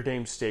at Notre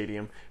Dame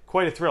Stadium.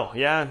 Quite a thrill.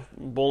 Yeah,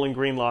 Bowling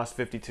Green lost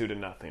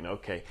 52-0.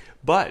 Okay.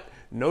 But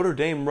Notre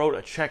Dame wrote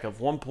a check of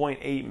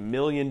 $1.8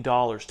 million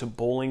to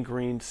Bowling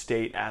Green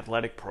State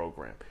Athletic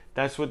Program.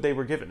 That's what they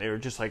were given. They were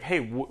just like, hey,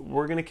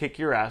 we're going to kick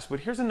your ass,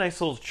 but here's a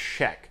nice little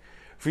check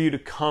for you to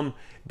come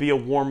be a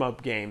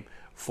warm-up game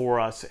for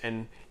us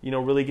and,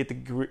 really get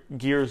the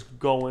gears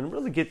going,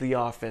 really get the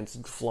offense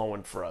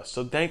flowing for us.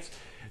 So thanks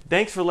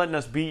for letting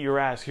us beat your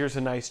ass. Here's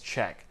a nice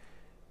check.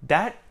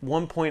 That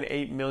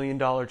 $1.8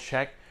 million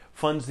check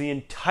funds the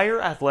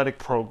entire athletic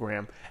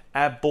program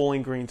at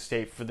Bowling Green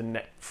State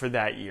for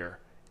that year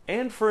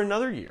and for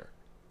another year.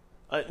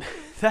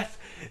 That's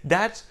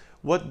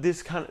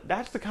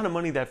the kind of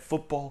money that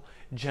football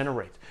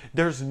generates.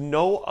 There's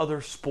no other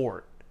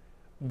sport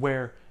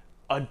where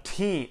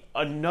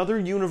another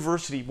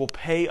university will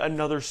pay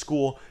another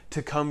school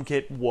to come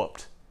get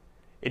whooped.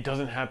 It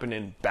doesn't happen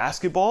in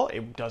basketball.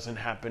 It doesn't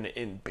happen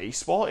in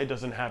baseball. It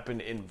doesn't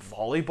happen in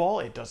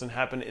volleyball. It doesn't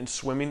happen in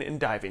swimming and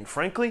diving.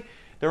 Frankly,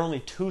 there are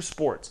only two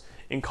sports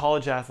in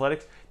college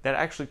athletics that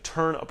actually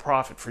turn a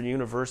profit for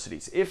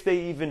universities, if they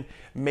even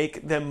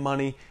make them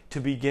money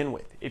to begin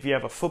with. If you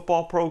have a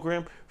football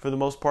program, for the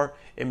most part,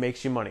 it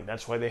makes you money.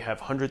 That's why they have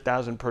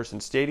 100,000 person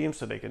stadiums,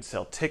 so they can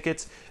sell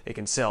tickets, they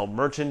can sell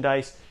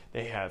merchandise,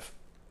 they have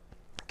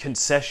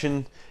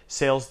concession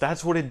sales.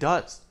 That's what it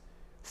does.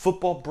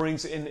 Football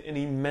brings in an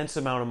immense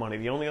amount of money.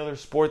 The only other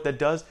sport that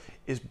does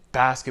is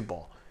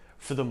basketball.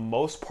 For the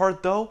most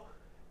part, though,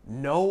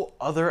 no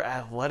other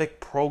athletic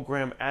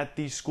program at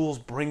these schools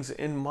brings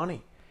in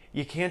money.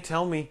 You can't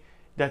tell me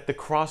that the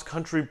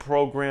cross-country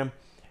program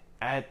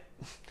at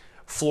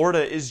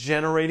Florida is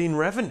generating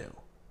revenue.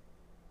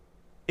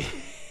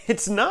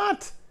 It's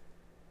not.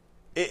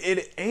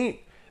 It ain't.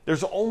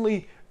 There's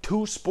only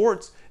 2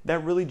 sports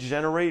that really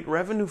generate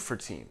revenue for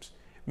teams.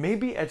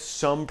 Maybe at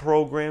some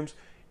programs,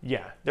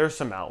 yeah, there's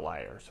some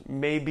outliers.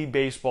 Maybe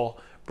baseball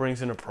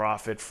brings in a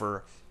profit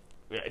for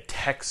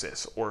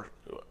Texas or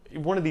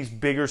one of these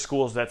bigger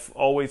schools that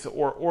always,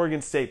 or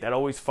Oregon State, that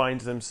always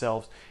finds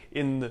themselves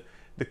in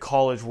the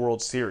College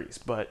World Series.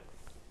 But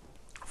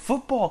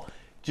football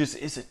just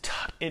is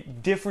a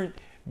different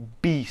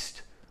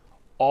beast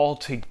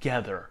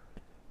altogether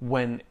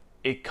when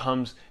it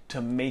comes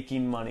to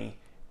making money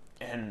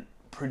and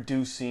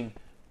producing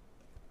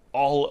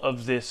all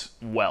of this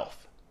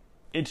wealth.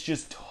 It's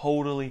just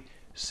totally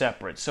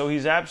separate. So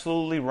he's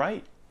absolutely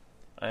right.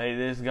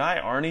 This guy,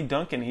 Arne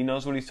Duncan, he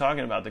knows what he's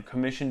talking about. The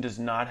commission does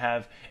not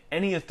have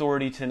any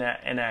authority to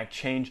enact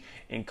change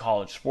in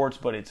college sports,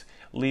 but its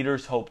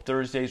leaders hope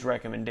Thursday's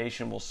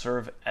recommendation will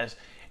serve as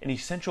an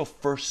essential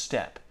first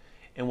step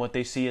in what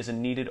they see as a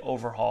needed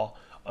overhaul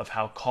of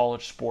how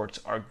college sports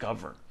are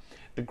governed.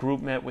 The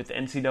group met with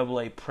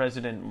NCAA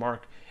President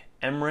Mark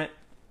Emmert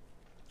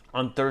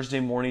on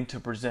Thursday morning to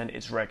present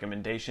its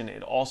recommendation.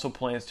 It also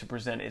plans to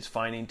present its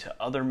finding to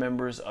other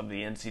members of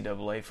the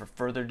NCAA for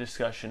further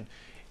discussion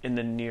in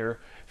the near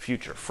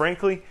future.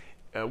 Frankly,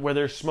 where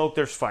there's smoke,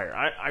 there's fire.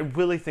 I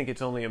really think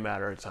it's only a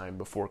matter of time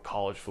before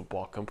college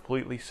football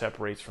completely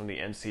separates from the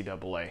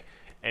NCAA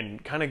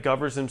and kind of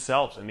governs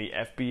themselves, and the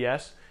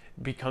FBS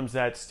becomes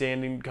that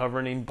standing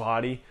governing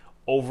body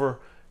over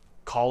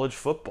college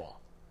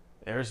football.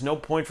 There's no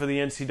point for the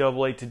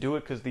NCAA to do it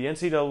because the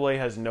NCAA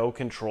has no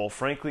control.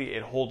 Frankly,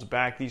 it holds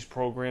back these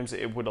programs.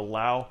 It would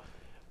allow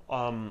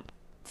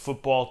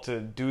football to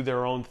do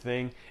their own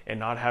thing and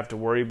not have to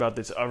worry about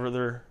this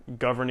other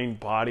governing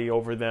body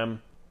over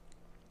them.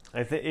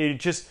 I think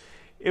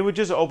it would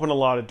just open a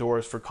lot of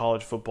doors for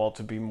college football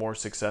to be more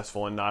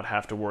successful and not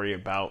have to worry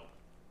about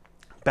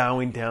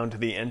bowing down to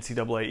the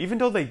NCAA, even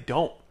though they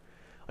don't.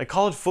 Like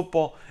college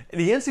football,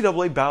 the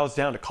NCAA bows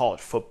down to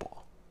college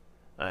football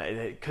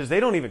because they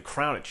don't even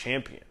crown a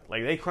champion.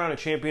 Like they crown a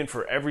champion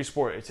for every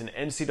sport. It's an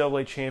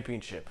NCAA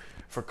championship.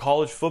 For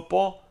college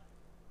football,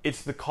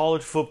 it's the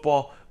college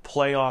football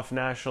playoff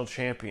national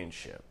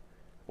championship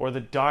or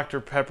the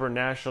Dr. Pepper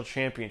national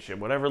championship,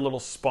 whatever little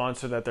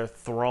sponsor that they're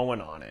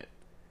throwing on it.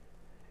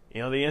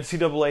 You know, the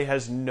NCAA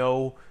has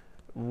no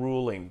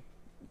ruling,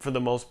 for the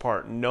most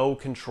part, no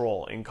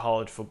control in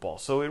college football.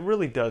 So it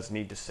really does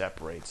need to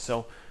separate.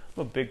 So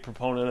I'm a big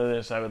proponent of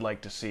this. I would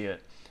like to see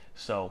it.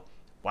 So,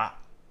 wow.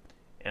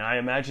 And I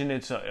imagine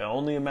it's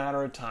only a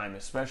matter of time,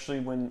 especially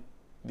when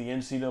the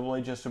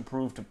NCAA just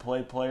approved to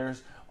play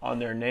players on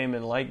their name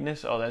and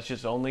likeness. Oh, that's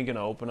just only going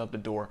to open up the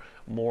door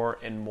more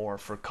and more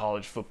for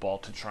college football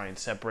to try and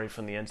separate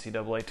from the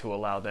NCAA to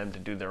allow them to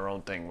do their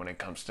own thing when it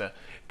comes to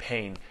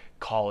paying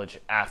college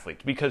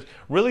athletes. Because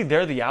really,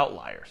 they're the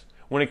outliers.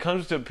 When it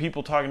comes to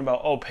people talking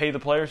about, oh, pay the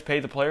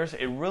players,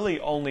 it really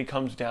only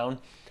comes down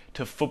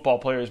to football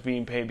players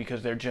being paid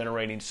because they're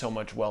generating so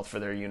much wealth for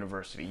their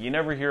university. You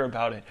never hear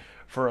about it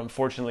for,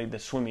 unfortunately, the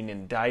swimming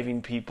and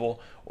diving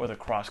people or the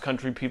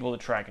cross-country people, the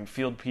track and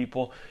field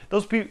people.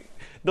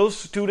 Those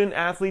student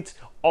athletes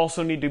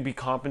also need to be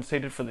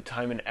compensated for the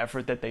time and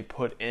effort that they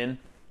put in.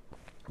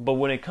 But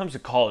when it comes to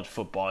college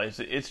football,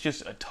 it's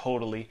just a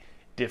totally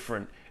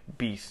different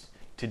beast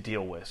to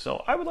deal with.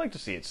 So I would like to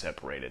see it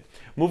separated.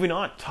 Moving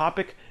on,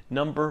 topic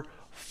number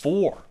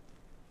 4.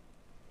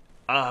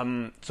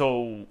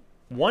 So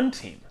one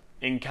team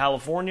in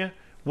California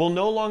will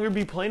no longer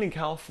be playing in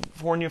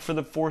California for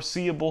the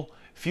foreseeable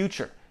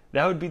future.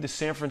 That would be the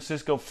San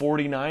Francisco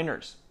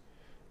 49ers.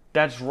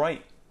 That's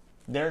right.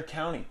 Their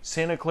county,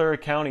 Santa Clara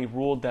County,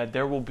 ruled that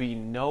there will be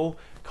no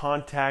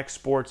contact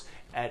sports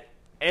at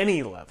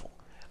any level.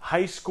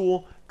 High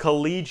school,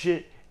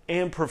 collegiate,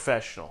 and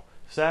professional.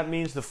 So that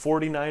means the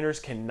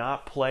 49ers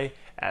cannot play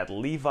at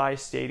Levi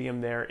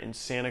Stadium there in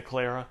Santa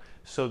Clara.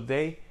 So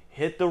they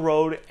hit the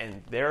road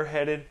and they're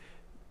headed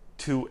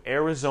to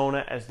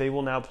Arizona as they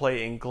will now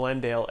play in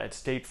Glendale at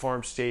State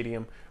Farm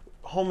Stadium,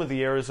 home of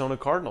the Arizona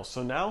Cardinals.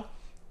 So now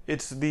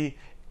it's the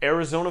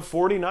Arizona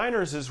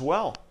 49ers as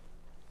well.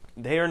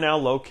 They are now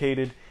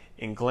located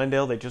in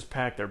Glendale. They just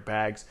packed their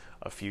bags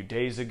a few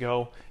days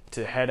ago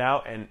to head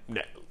out, and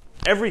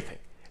everything.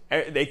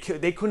 They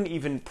couldn't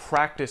even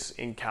practice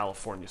in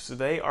California. So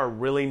they are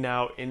really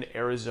now in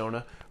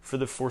Arizona for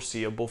the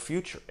foreseeable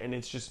future. And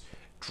it's just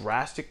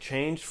drastic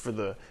change for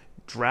the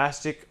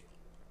drastic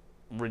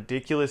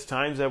ridiculous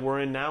times that we're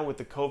in now with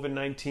the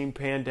COVID-19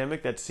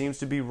 pandemic that seems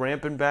to be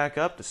ramping back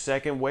up. The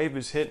second wave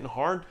is hitting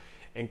hard,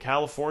 and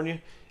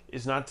California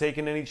is not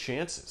taking any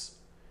chances.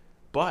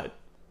 But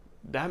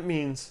that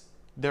means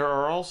there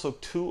are also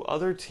 2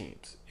 other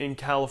teams in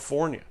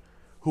California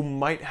who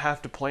might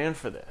have to plan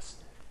for this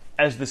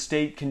as the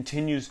state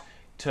continues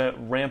to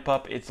ramp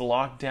up its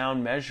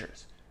lockdown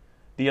measures.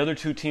 The other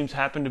 2 teams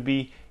happen to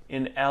be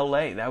in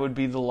LA. That would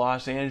be the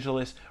Los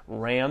Angeles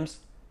Rams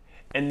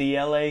and the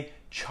LA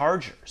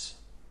Chargers.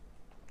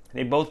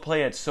 They both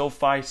play at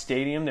SoFi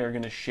Stadium. They're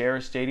going to share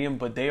a stadium,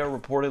 but they are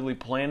reportedly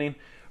planning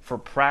for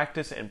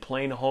practice and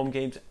playing home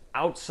games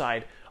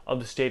outside of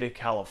the state of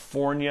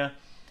California.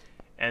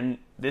 And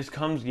this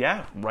comes,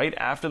 right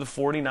after the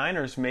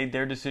 49ers made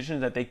their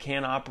decision that they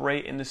can't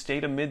operate in the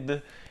state amid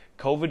the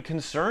COVID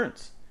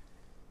concerns.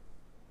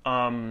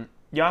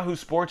 Yahoo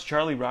Sports'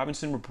 Charlie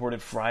Robinson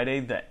reported Friday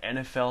that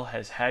NFL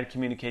has had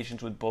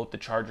communications with both the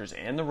Chargers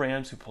and the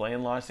Rams, who play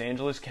in Los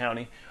Angeles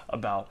County,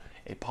 about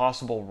a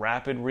possible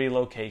rapid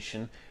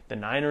relocation. The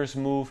Niners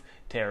move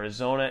to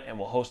Arizona and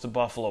will host the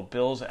Buffalo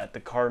Bills at the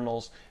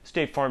Cardinals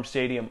State Farm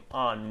Stadium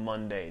on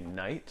Monday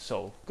night.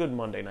 So, good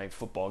Monday night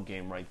football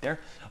game right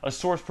there. A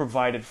source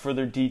provided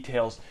further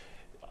details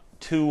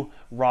to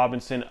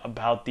Robinson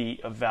about the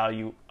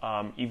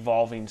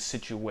evolving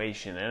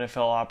situation. NFL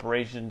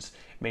operations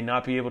may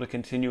not be able to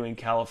continue in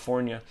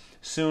California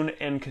soon,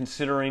 and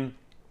considering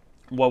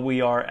what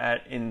we are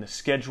at in the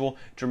schedule,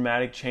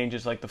 dramatic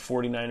changes like the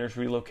 49ers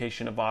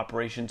relocation of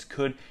operations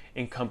could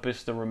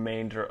encompass the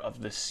remainder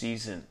of the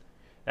season.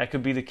 That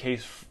could be the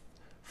case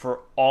for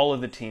all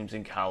of the teams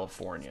in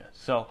California.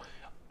 So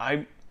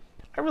I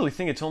really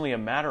think it's only a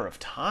matter of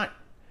time.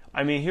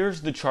 I mean,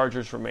 here's the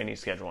Chargers' remaining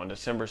schedule. On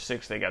December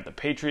 6th, they got the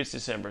Patriots.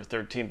 December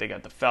 13th, they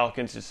got the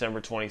Falcons.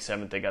 December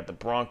 27th, they got the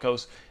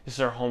Broncos. This is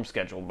our home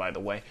schedule, by the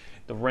way.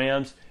 The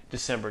Rams,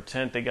 December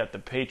 10th, they got the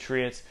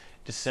Patriots.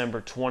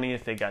 December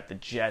 20th, they got the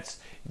Jets.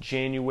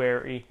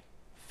 January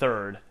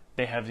 3rd,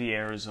 they have the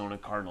Arizona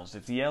Cardinals.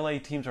 If the LA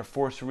teams are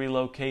forced to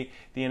relocate,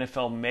 the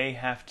NFL may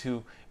have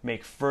to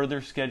make further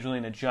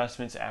scheduling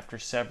adjustments after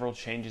several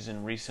changes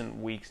in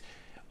recent weeks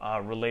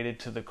related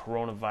to the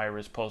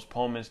coronavirus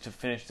postponements to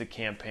finish the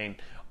campaign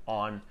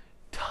on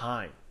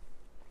time.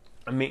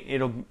 I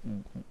mean,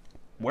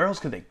 where else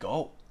could they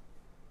go?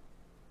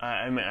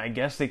 I mean, I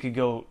guess they could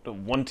go,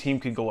 one team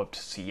could go up to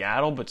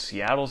Seattle, but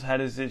Seattle's had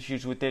its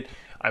issues with it.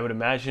 I would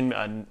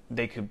imagine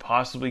they could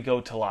possibly go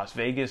to Las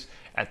Vegas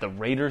at the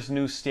Raiders'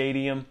 new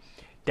stadium.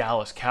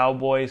 Dallas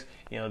Cowboys,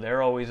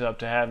 they're always up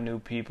to have new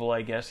people,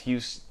 I guess.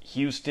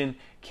 Houston,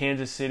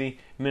 Kansas City,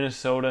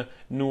 Minnesota,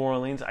 New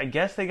Orleans. I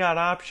guess they got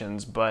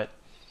options, but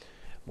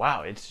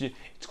wow, it's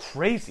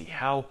crazy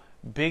how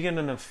big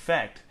an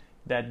effect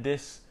that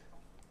this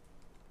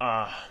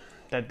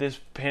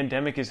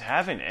pandemic is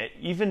having.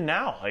 Even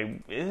now,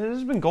 it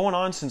has been going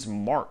on since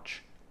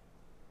March.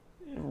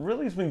 It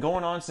really has been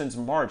going on since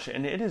March,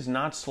 and it is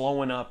not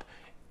slowing up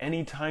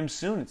anytime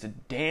soon. It's a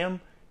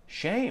damn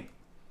shame.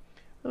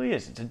 It really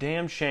is. It's a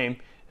damn shame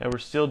that we're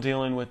still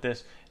dealing with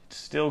this. It's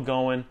still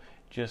going.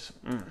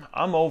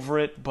 I'm over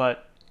it,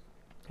 but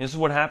this is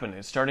what happened.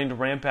 It's starting to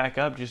ramp back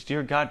up. Just,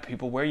 dear God,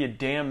 people, wear your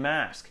damn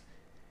mask.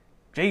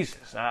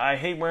 Jesus, I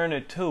hate wearing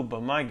it too,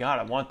 but my God,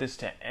 I want this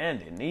to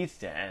end. It needs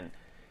to end,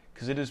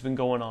 because it has been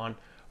going on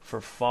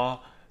for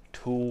far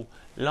too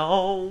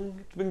long.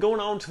 It's been going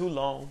on too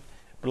long.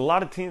 But a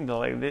lot of teams,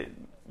 the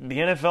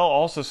NFL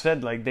also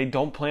said they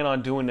don't plan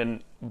on doing a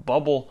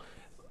bubble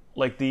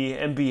like the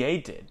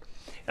NBA did.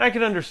 And I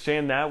can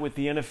understand that with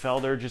the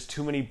NFL. There are just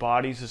too many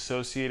bodies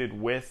associated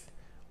with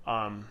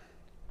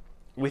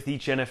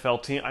each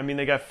NFL team. I mean,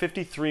 they got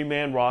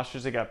 53-man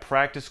rosters. They got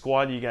practice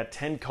squad. You got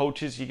 10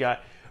 coaches. You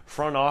got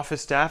front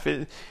office staff.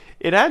 It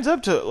adds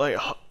up to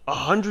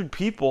 100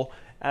 people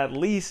at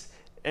least.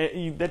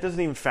 And that doesn't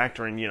even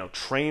factor in,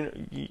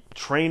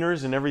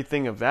 trainers and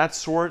everything of that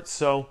sort.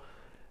 So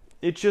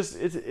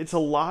it's a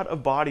lot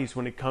of bodies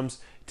when it comes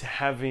to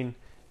having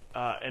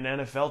an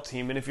NFL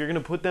team. And if you're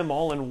going to put them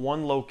all in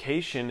one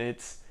location,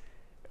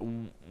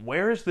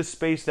 where is the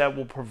space that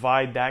will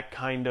provide that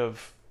kind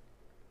of...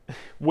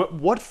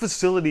 What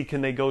facility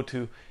can they go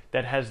to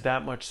that has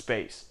that much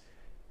space?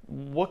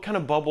 What kind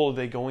of bubble are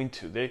they going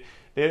to?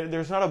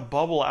 There's not a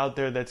bubble out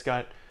there that's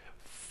got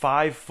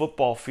 5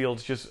 football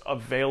fields just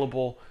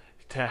available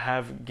to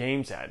have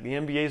games at. The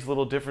NBA is a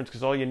little different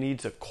because all you need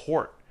is a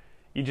court.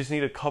 You just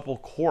need a couple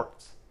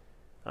courts.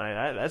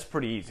 That's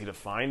pretty easy to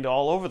find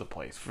all over the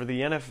place. For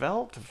the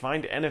NFL, to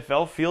find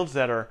NFL fields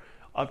that are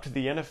up to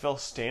the NFL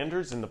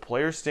standards and the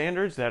player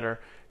standards that are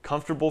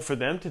comfortable for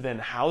them to then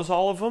house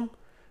all of them,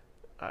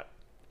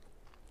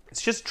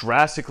 it's just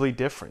drastically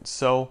different.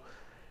 So,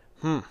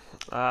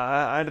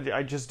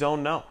 I just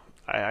don't know.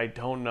 I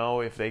don't know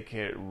if they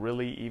can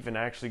really even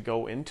actually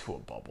go into a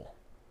bubble.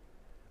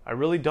 I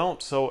really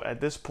don't. So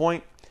at this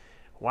point,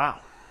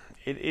 wow,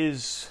 it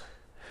is...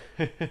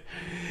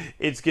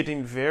 it's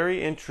getting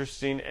very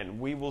interesting, and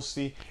we will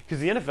see, because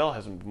the NFL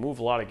hasn't moved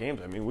a lot of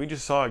games. I mean, we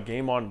just saw a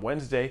game on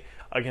Wednesday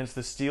against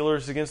the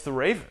Steelers against the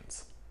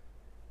Ravens,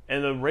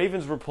 and the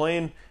Ravens were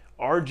playing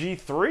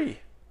RG3.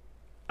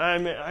 I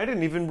mean, I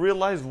didn't even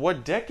realize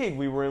what decade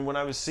we were in when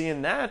I was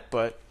seeing that,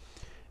 but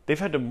they've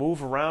had to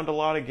move around a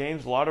lot of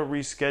games, a lot of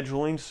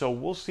rescheduling, so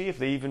we'll see if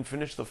they even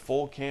finish the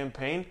full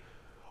campaign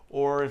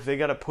or if they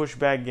got to push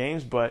back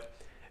games. But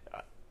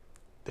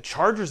the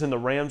Chargers and the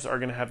Rams are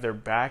going to have their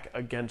back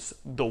against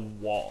the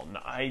wall.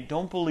 Now, I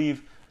don't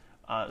believe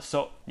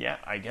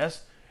I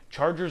guess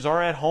Chargers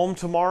are at home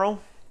tomorrow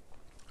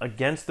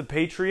against the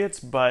Patriots,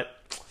 but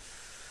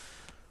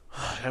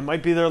that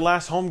might be their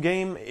last home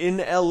game in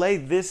LA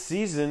this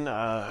season.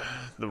 The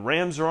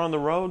Rams are on the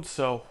road,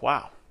 so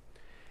wow,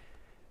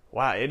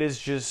 it is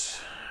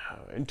just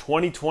in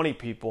 2020,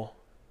 people.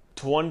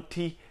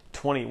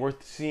 2020, we're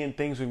seeing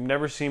things we've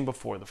never seen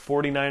before. The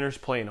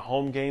 49ers playing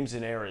home games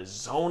in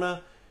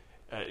Arizona.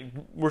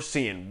 We're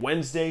seeing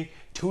Wednesday,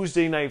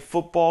 Tuesday night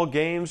football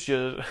games.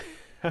 Just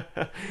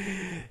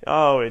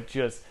it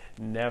just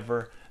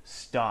never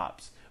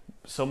stops.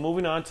 So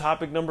moving on,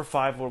 topic number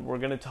 5, we're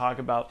going to talk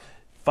about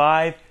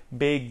 5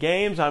 big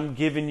games. I'm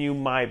giving you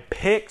my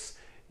picks.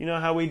 You know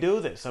how we do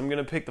this. I'm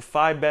going to pick the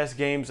 5 best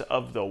games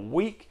of the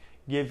week,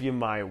 give you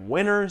my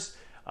winners.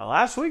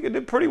 Last week I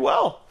did pretty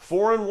well,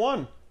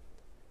 4-1.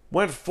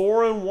 Went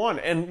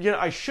 4-1, and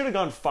I should have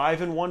gone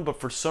 5-1, but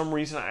for some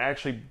reason I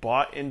actually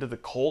bought into the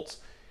Colts.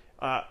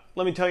 Let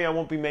me tell you, I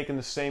won't be making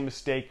the same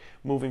mistake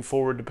moving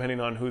forward depending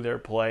on who they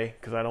play,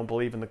 because I don't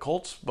believe in the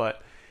Colts.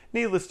 But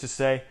needless to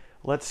say,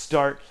 let's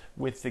start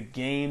with the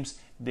games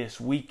this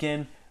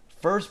weekend.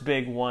 First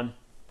big one,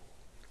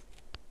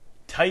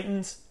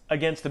 Titans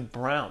against the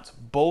Browns,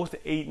 both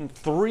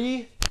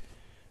 8-3.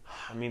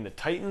 I mean, the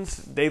Titans,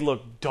 they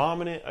look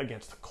dominant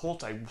against the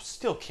Colts. I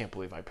still can't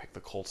believe I picked the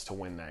Colts to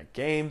win that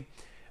game.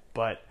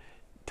 But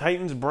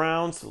Titans,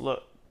 Browns,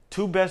 look,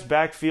 2 best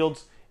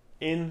backfields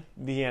in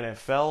the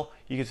NFL.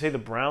 You could say the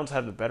Browns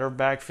have the better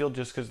backfield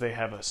just because they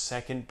have a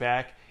second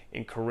back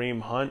in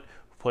Kareem Hunt,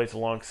 who plays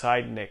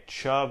alongside Nick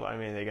Chubb. I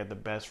mean, they got the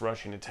best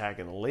rushing attack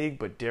in the league,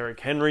 but Derrick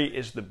Henry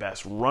is the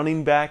best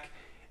running back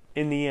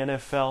in the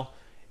NFL.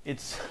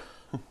 This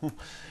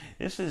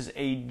is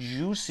a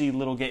juicy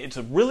little game. It's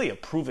really a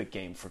prove-it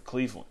game for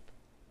Cleveland.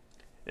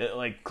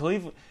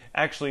 Cleveland,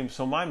 actually,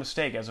 so my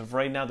mistake. As of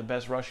right now, the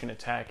best rushing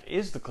attack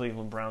is the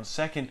Cleveland Browns.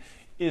 Second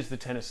is the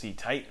Tennessee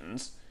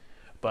Titans.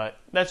 But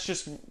that's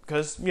just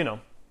because, the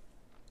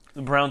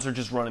Browns are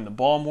just running the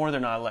ball more.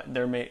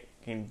 They're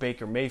making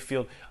Baker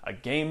Mayfield a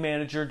game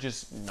manager,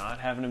 just not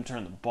having him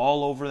turn the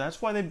ball over. That's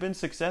why they've been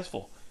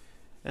successful.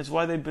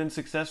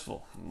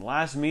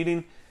 Last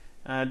meeting,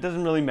 it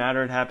doesn't really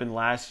matter. It happened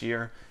last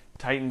year.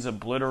 Titans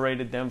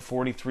obliterated them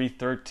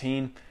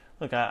 43-13.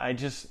 Look,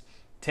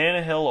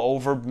 Tannehill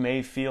over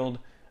Mayfield.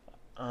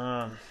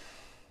 I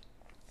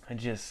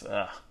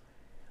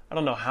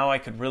don't know how I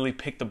could really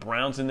pick the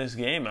Browns in this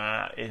game.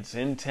 It's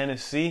in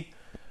Tennessee.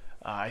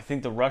 I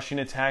think the rushing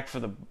attack for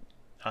the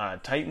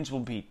Titans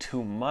will be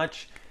too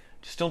much.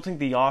 Just don't think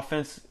the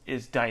offense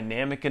is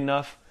dynamic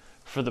enough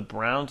for the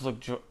Browns.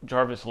 Look,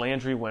 Jarvis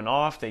Landry went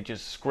off. They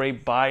just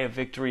scraped by a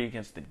victory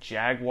against the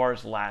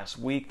Jaguars last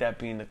week, that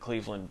being the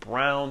Cleveland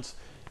Browns.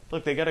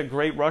 Look, they got a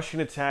great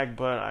rushing attack,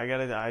 but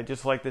I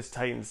just like this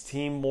Titans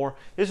team more.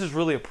 This is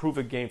really a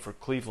prove-it game for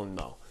Cleveland,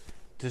 though,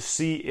 to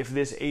see if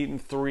this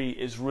 8-3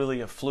 is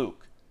really a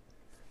fluke.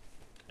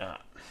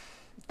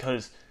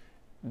 Because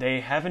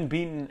they haven't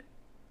beaten,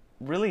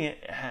 really,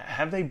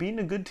 have they beaten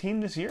a good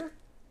team this year?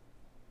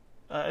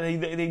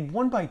 They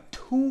won by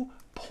 2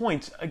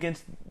 points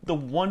against the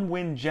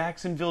 1-win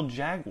Jacksonville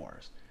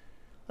Jaguars.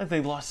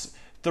 They lost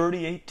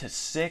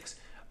 38-6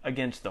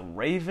 against the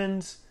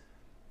Ravens.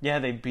 Yeah,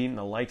 they've beaten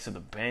the likes of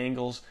the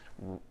Bengals,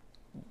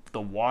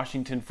 the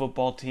Washington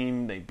football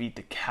team. They beat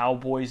the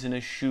Cowboys in a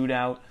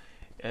shootout.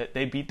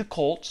 They beat the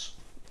Colts.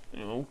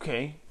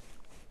 Okay.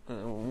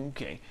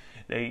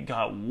 They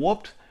got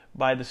whooped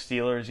by the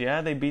Steelers.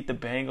 Yeah, they beat the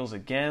Bengals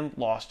again.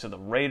 Lost to the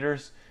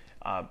Raiders.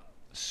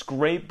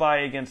 Scraped by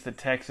against the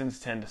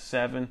Texans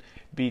 10-7.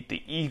 Beat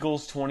the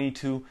Eagles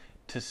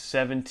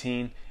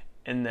 22-17.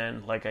 And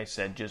then, like I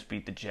said, just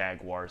beat the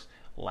Jaguars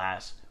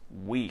last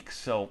week.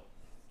 So,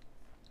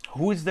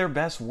 who is their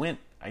best win?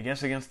 I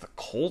guess against the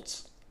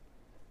Colts.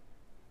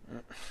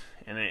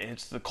 And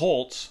it's the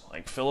Colts.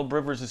 Phillip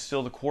Rivers is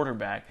still the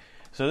quarterback.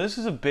 So this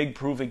is a big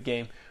prove-it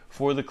game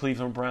for the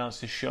Cleveland Browns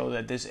to show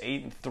that this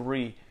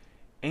 8-3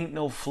 ain't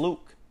no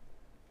fluke.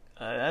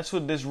 That's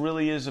what this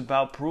really is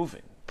about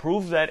proving.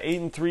 Prove that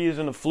 8-3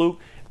 isn't a fluke,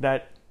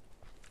 that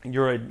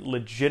you're a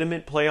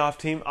legitimate playoff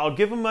team. I'll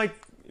give them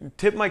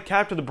tip my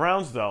cap to the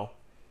Browns, though.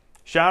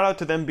 Shout out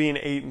to them being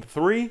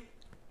 8-3.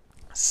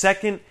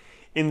 Second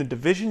in the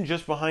division,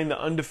 just behind the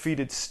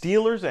undefeated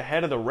Steelers,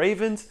 ahead of the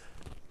Ravens.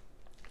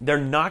 They're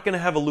not going to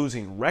have a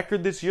losing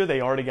record this year.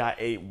 They already got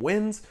 8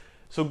 wins.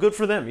 So good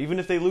for them. Even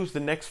if they lose the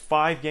next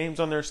 5 games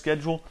on their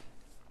schedule,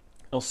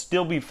 they'll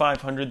still be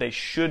 500. They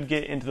should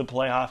get into the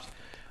playoffs.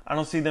 I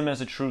don't see them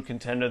as a true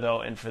contender,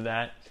 though, and for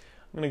that,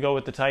 I'm going to go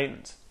with the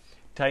Titans.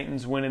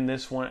 Titans winning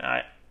this one.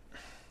 I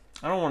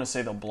don't want to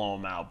say they'll blow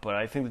them out, but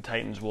I think the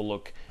Titans will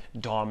look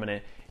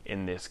dominant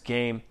in this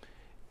game.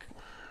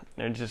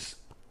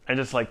 I I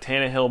just like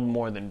Tannehill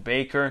more than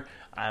Baker.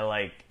 I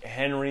like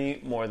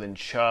Henry more than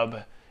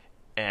Chubb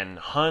and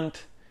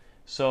Hunt.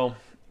 So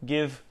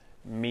give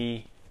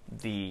me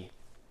the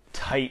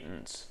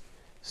Titans.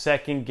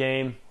 Second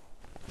game,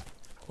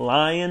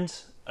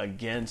 Lions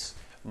against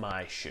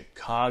my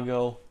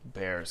Chicago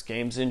Bears.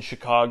 Game's in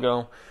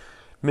Chicago.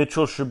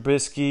 Mitchell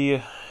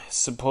Trubisky is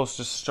supposed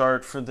to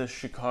start for the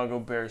Chicago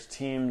Bears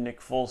team. Nick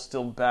Foles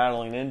still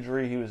battling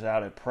injury. He was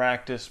out at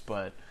practice,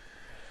 but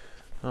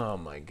oh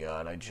my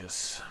God, I'm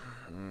just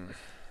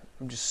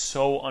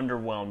so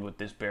underwhelmed with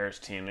this Bears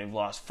team. They've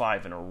lost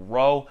 5 in a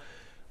row.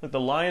 Look, the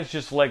Lions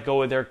just let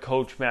go of their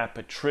coach, Matt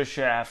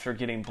Patricia, after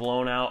getting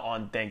blown out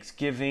on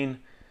Thanksgiving.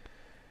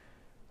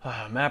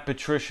 Matt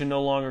Patricia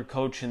no longer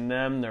coaching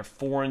them. They're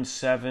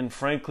 4-7.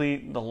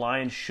 Frankly, the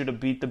Lions should have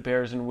beat the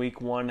Bears in Week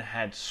 1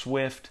 had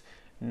Swift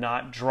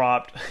not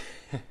dropped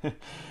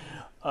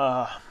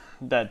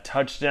that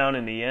touchdown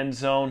in the end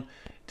zone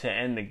to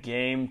end the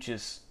game.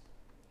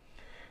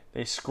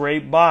 They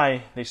scraped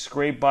by. They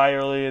scraped by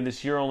earlier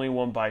this year, only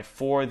won by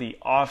 4. The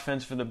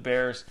offense for the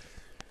Bears,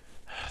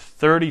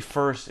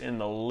 31st in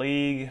the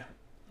league.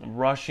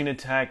 Rushing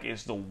attack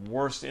is the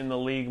worst in the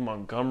league.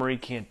 Montgomery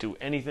can't do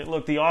anything.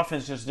 Look, the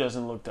offense just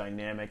doesn't look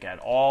dynamic at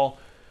all.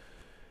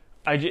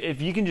 If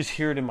you can just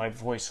hear it in my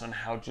voice on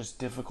how just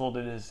difficult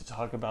it is to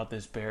talk about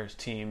this Bears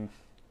team,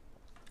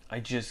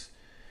 like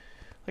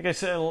I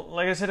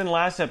said in the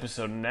last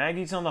episode,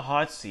 Nagy's on the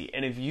hot seat,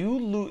 and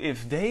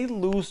if they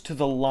lose to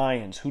the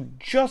Lions, who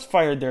just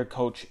fired their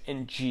coach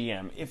and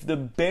GM, if the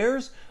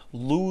Bears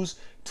lose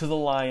to the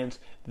Lions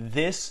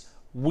this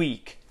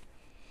week,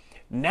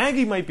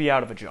 Nagy might be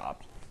out of a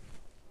job.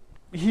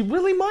 He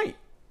really might.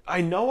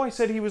 I know I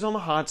said he was on the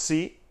hot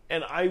seat,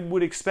 and I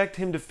would expect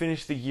him to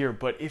finish the year,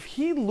 but if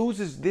he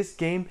loses this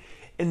game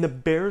and the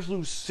Bears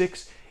lose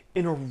 6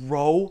 in a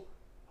row,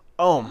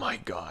 oh my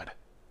God.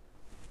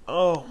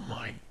 Oh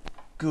my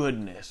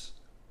goodness.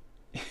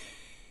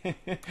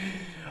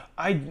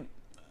 I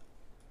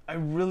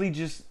really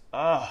just,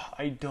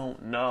 I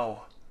don't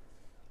know.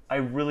 I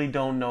really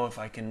don't know if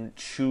I can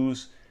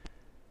choose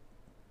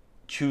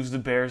the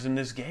Bears in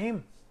this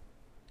game.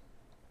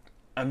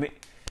 I mean,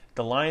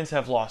 the Lions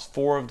have lost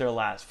 4 of their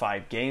last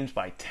 5 games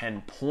by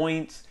 10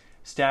 points.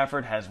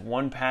 Stafford has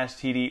 1 pass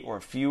TD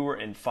or fewer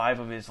in 5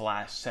 of his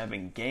last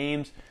 7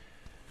 games.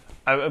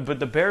 But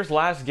the Bears'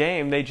 last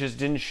game, they just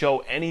didn't show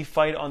any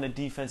fight on the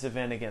defensive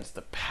end against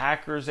the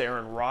Packers.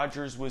 Aaron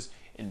Rodgers was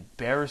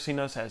embarrassing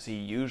us, as he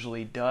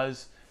usually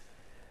does.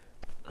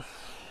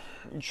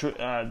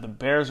 The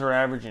Bears are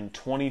averaging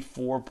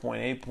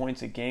 24.8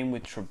 points a game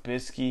with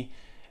Trubisky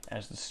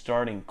as the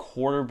starting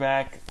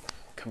quarterback,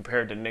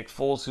 compared to Nick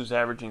Foles, who's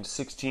averaging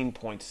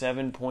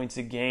 16.7 points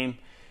a game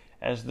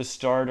as the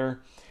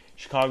starter.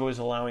 Chicago is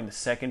allowing the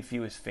second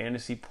fewest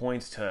fantasy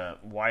points to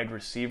wide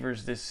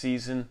receivers this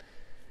season.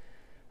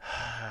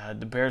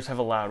 The Bears have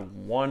allowed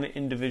 1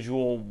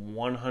 individual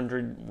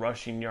 100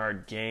 rushing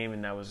yard game,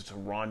 and that was to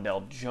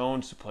Rondell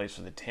Jones, who plays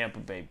for the Tampa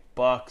Bay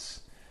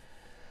Bucks.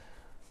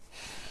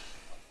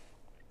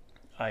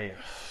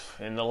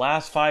 In the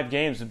last 5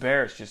 games, the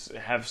Bears just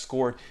have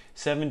scored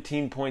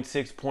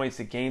 17.6 points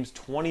a game,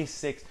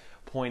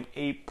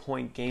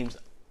 26.8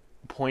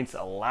 points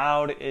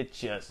allowed. It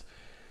just,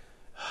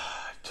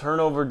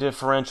 turnover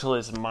differential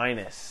is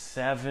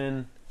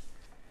 -7.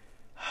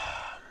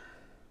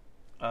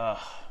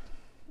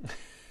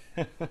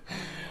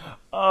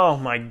 Oh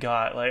my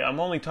God. Like, I'm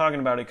only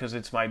talking about it because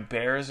it's my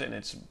Bears and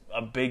it's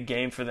a big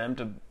game for them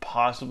to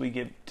possibly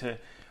get to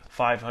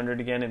 500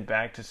 again and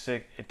back to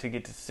 6 to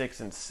get to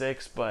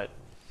 6-6, but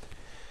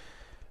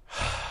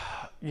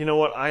you know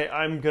what?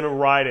 I'm gonna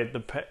ride it.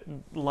 The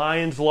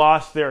Lions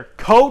lost their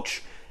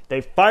coach.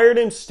 They fired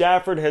him.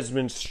 Stafford has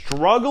been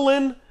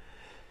struggling.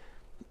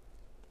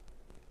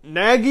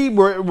 Nagy,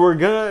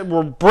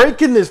 we're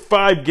breaking this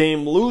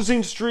 5-game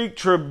losing streak.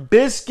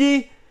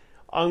 Trubisky,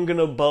 I'm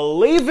gonna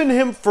believe in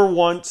him for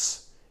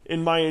once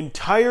in my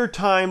entire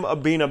time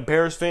of being a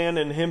Bears fan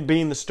and him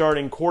being the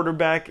starting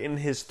quarterback in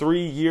his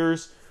 3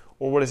 years,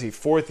 or what is he,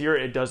 4th year?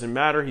 It doesn't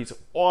matter. He's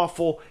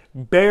awful.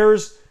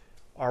 Bears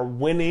are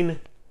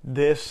winning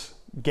this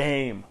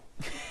game.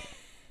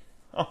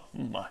 Oh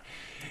my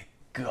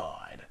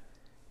God.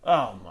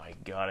 Oh my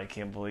God, I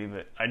can't believe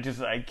it. I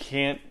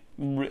can't.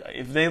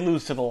 If they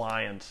lose to the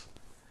Lions,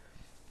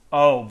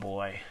 oh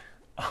boy.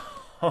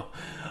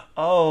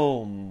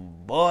 Oh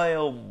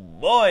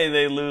boy,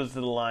 they lose to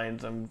the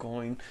Lions. I'm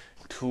going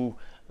to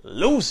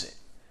lose it.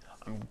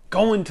 I'm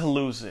going to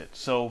lose it.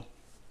 So,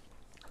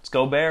 let's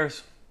go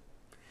Bears.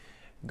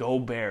 Go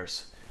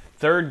Bears.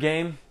 Third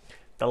game,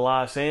 the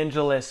Los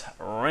Angeles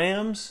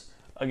Rams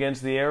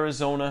against the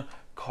Arizona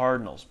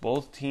Cardinals.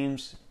 Both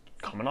teams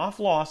coming off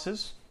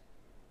losses.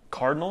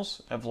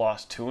 Cardinals have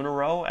lost 2 in a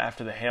row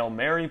after the Hail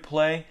Mary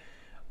play.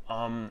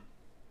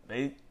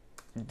 They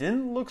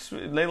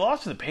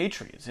lost to the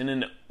Patriots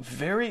in a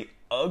very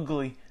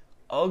ugly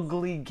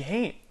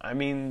game. I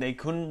mean, they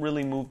couldn't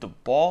really move the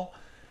ball.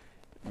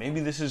 Maybe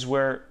this is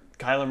where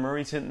Kyler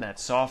Murray's hitting that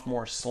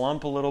sophomore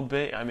slump a little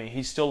bit. I mean,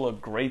 he still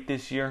looked great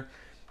this year.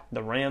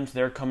 The Rams,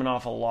 they're coming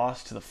off a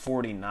loss to the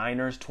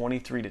 49ers,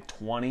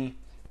 23-20.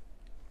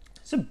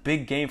 It's a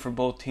big game for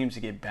both teams to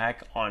get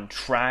back on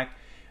track.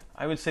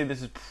 I would say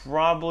this is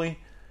probably,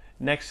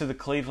 next to the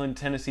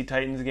Cleveland-Tennessee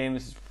Titans game,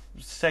 this is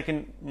the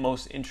second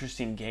most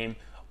interesting game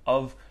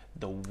of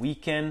the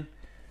weekend.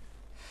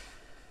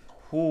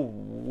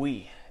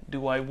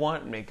 Do I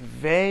want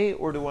McVay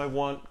or do I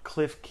want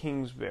Cliff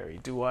Kingsbury?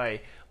 Do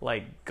I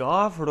like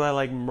Goff or do I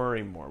like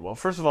Murray more? Well,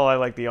 first of all, I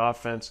like the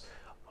offense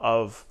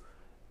of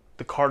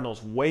the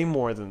Cardinals way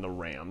more than the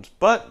Rams.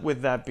 But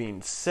with that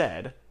being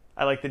said,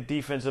 I like the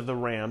defense of the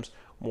Rams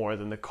more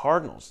than the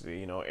Cardinals.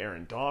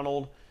 Aaron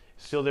Donald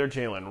still there.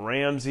 Jalen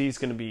Ramsey's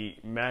going to be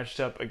matched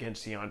up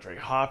against DeAndre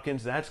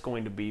Hopkins. That's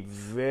going to be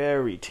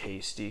very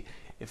tasty,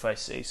 if I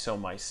say so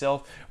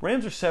myself.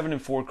 Rams are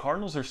 7-4.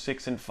 Cardinals are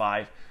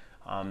 6-5.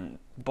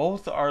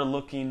 Both are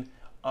looking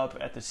up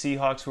at the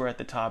Seahawks, who are at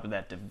the top of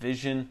that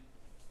division.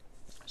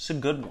 It's a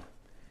good one.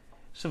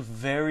 It's a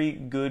very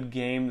good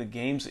game. The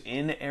game's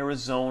in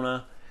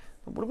Arizona.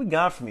 What do we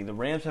got for me? The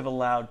Rams have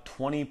allowed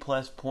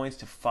 20-plus points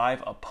to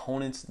 5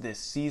 opponents this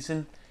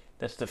season.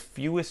 That's the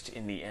fewest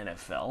in the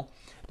NFL.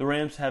 The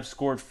Rams have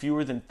scored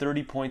fewer than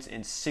 30 points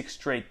in 6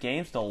 straight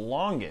games, the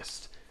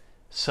longest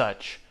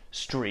such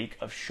streak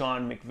of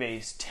Sean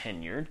McVay's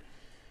tenure.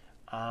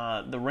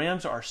 The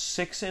Rams are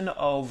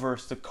 6-0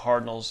 versus the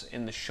Cardinals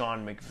in the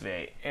Sean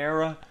McVay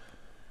era.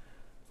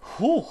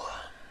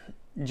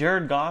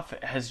 Jared Goff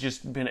has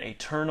just been a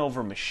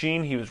turnover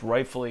machine. He was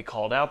rightfully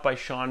called out by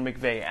Sean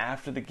McVay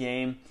after the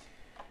game.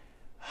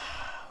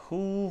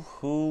 DeAndre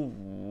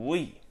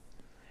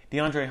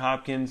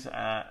Hopkins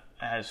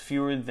has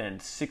fewer than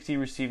 60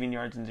 receiving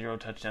yards and 0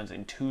 touchdowns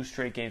in 2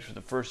 straight games for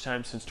the first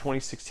time since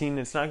 2016.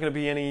 It's not going to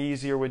be any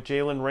easier with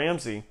Jalen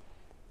Ramsey.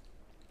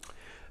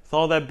 With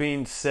all that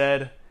being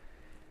said,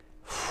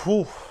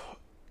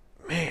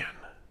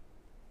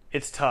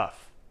 it's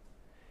tough.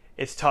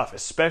 It's tough,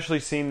 especially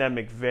seeing that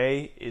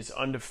McVay is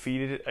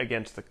undefeated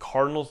against the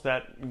Cardinals.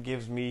 That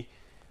gives me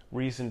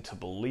reason to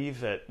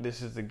believe that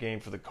this is the game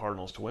for the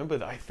Cardinals to win,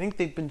 but I think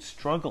they've been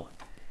struggling.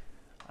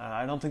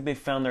 I don't think they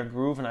found their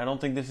groove, and I don't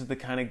think this is the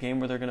kind of game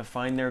where they're going to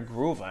find their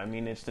groove. I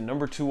mean, it's the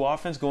number 2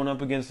 offense going up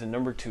against the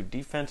number 2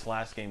 defense.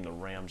 Last game, the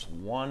Rams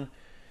won.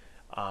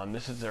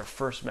 This is their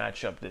first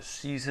matchup this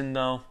season,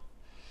 though.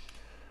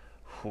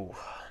 I'm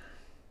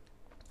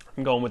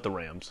going with the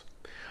Rams.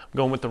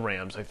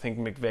 I think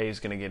McVay is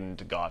going to get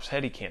into Goff's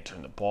head. He can't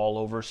turn the ball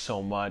over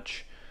so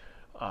much.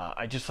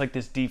 I just like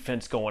this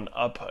defense going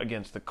up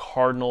against the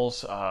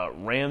Cardinals.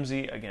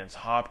 Ramsey against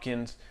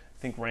Hopkins.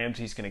 I think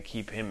Ramsey's going to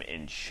keep him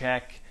in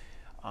check.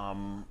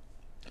 And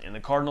the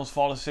Cardinals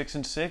fall to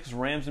 6-6.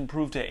 Rams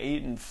improve to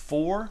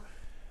 8-4.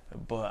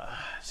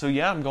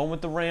 I'm going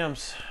with the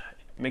Rams.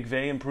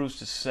 McVay improves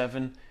to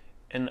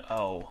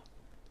 7-0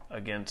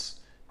 against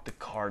the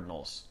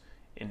Cardinals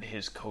in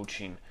his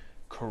coaching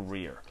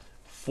career.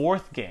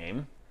 Fourth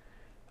game.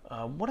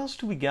 What else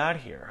do we got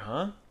here,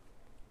 huh?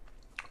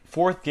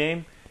 Fourth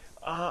game.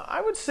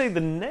 I would say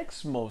the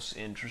next most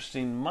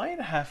interesting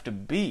might have to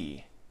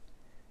be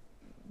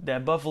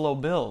that Buffalo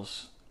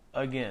Bills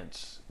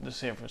against the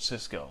San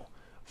Francisco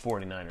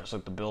 49ers.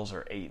 Look, the Bills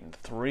are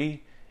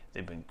 8-3.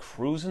 They've been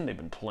cruising. They've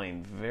been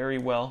playing very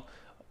well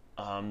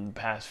the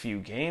past few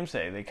games.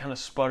 They kind of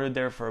sputtered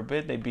there for a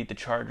bit. They beat the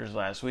Chargers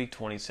last week,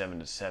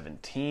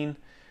 27-17.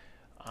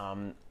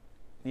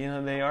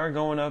 They are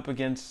going up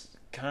against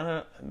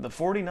the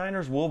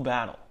 49ers will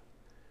battle.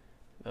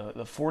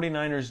 The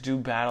 49ers do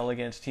battle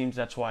against teams.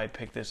 That's why I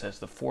picked this as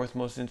the 4th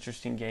most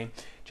interesting game.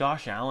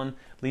 Josh Allen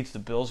leads the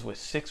Bills with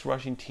 6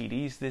 rushing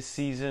TDs this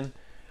season.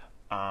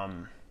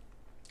 The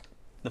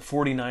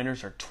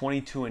 49ers are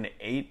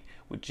 22-8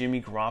 with Jimmy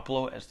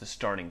Garoppolo as the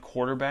starting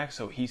quarterback,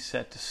 so he's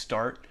set to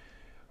start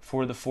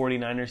for the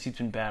 49ers. He's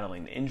been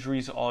battling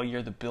injuries all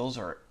year. The Bills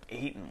are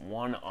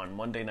 8-1 on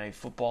Monday Night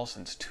Football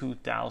since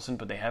 2000,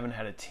 but they haven't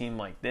had a team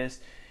like this.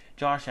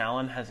 Josh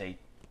Allen has a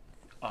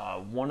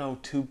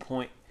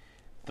 102.3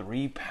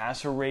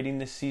 passer rating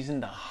this season,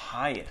 the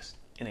highest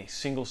in a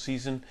single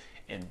season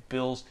in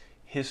Bills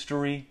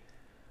history.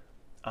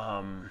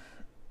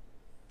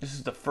 This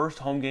is the first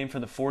home game for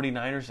the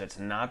 49ers that's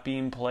not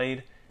being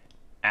played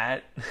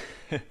at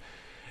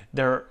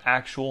their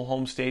actual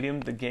home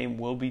stadium. The game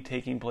will be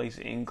taking place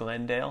in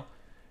Glendale.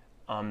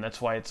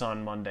 That's why it's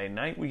on Monday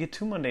night. We get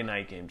 2 Monday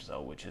night games,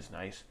 though, which is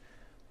nice.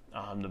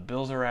 The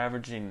Bills are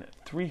averaging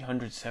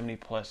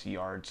 370-plus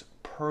yards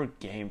per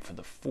game for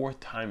the 4th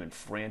time in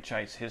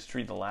franchise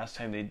history. The last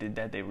time they did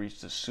that, they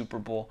reached the Super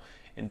Bowl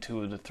in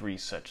 2 of the 3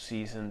 such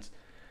seasons.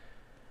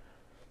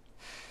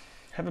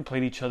 Haven't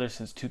played each other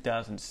since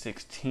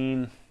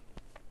 2016,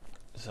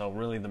 so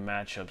really the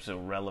matchup's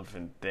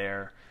irrelevant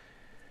there.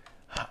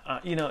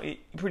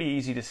 Pretty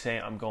easy to say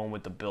I'm going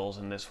with the Bills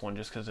in this one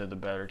just because they're the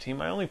better team.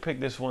 I only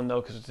picked this one,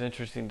 though, because it's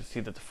interesting to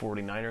see that the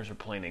 49ers are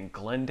playing in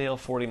Glendale.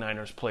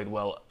 49ers played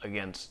well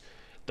against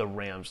the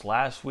Rams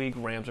last week.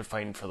 Rams are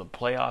fighting for the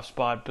playoff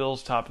spot.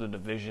 Bills top of the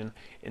division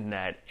in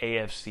that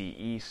AFC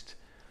East.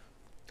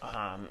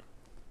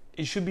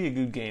 It should be a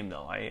good game,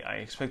 though. I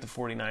expect the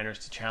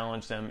 49ers to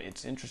challenge them.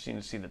 It's interesting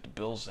to see that the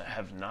Bills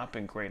have not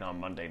been great on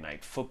Monday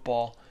Night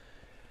Football.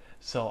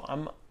 So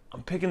I'm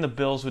picking the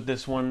Bills with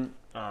this one.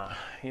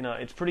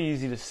 It's pretty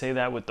easy to say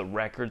that with the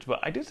records, but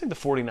I do think the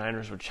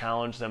 49ers would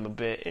challenge them a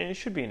bit, and it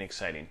should be an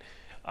exciting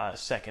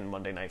second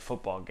Monday Night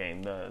Football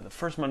game. The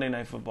first Monday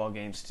Night Football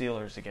game,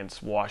 Steelers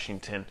against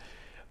Washington.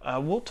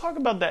 We'll talk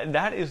about that.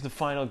 That is the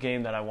final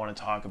game that I want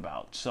to talk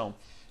about. So I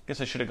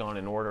guess I should have gone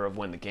in order of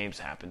when the games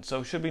happened.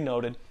 So it should be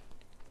noted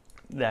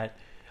that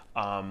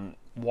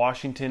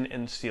Washington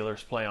and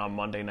Steelers play on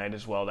Monday night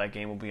as well. That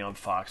game will be on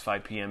Fox,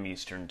 5 p.m.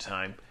 Eastern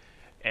Time.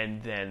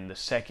 And then the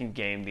second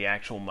game, the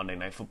actual Monday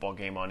Night Football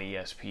game on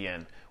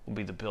ESPN, will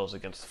be the Bills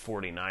against the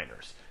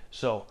 49ers.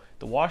 So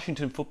the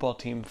Washington football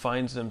team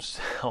finds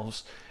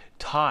themselves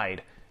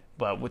tied,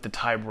 but with the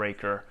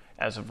tiebreaker,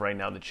 as of right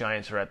now, the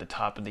Giants are at the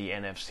top of the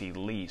NFC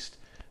least.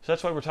 So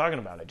that's why we're talking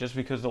about it, just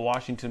because the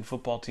Washington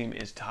football team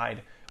is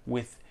tied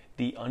with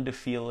the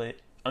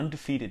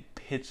undefeated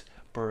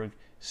Pittsburgh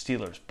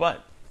Steelers.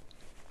 But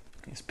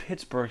this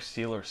Pittsburgh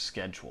Steelers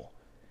schedule,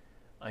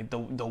 like the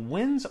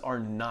wins are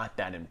not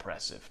that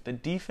impressive. The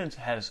defense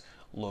has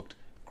looked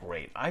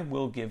great. I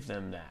will give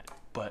them that.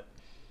 But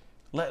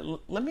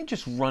let me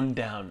just run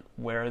down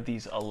where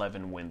these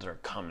 11 wins are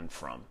coming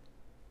from.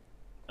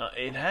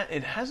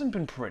 It hasn't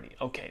been pretty.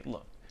 Okay,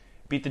 look.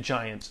 Beat the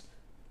Giants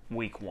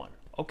week 1.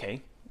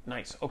 Okay,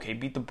 nice. Okay,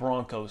 beat the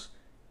Broncos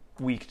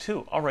week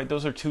 2. All right,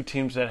 those are two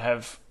teams that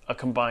have a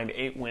combined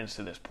 8 wins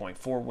to this point,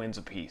 4 wins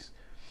apiece.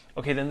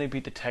 Okay, then they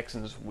beat the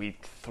Texans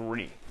week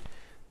 3.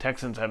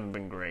 Texans haven't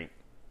been great.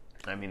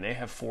 I mean, they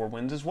have 4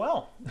 wins as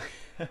well.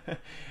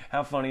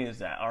 How funny is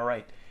that? All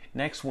right,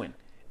 next win,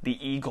 the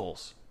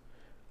Eagles.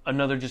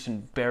 Another just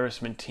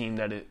embarrassment team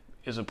that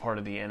is a part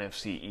of the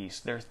NFC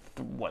East. They're,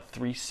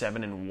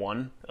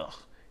 3-7-1? Ugh,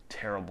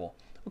 terrible.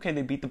 Okay,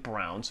 they beat the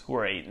Browns, who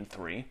are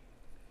 8-3.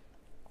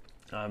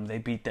 They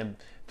beat them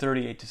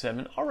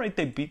 38-7. All right,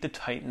 they beat the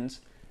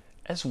Titans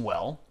as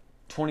well,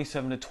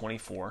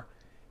 27-24.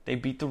 They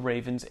beat the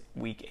Ravens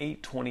week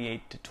 8,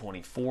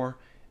 28-24.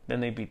 Then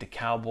they beat the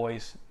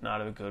Cowboys,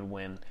 not a good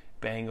win.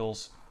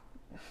 Bengals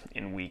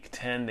in week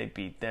 10, they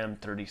beat them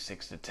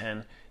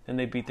 36-10. Then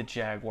they beat the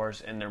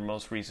Jaguars in their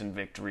most recent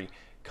victory,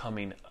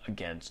 coming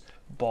against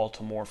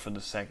Baltimore for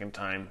the second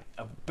time,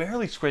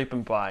 barely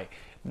scraping by.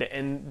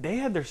 And they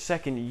had their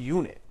second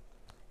unit.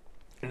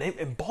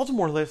 And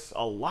Baltimore lists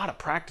a lot of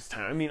practice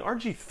time. I mean,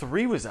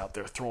 RG3 was out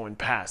there throwing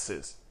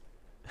passes.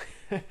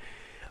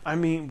 I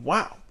mean,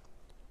 wow.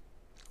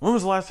 When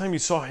was the last time you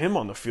saw him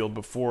on the field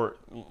before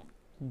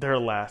their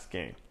last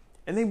game?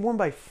 And they won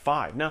by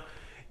 5. Now,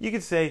 you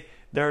could say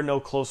there are no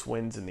close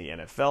wins in the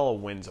NFL. A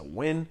win's a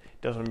win.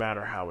 Doesn't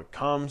matter how it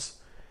comes.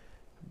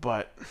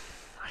 But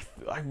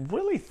I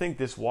really think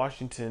this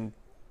Washington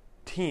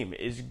team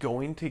is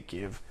going to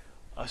give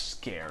a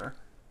scare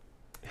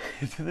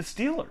to the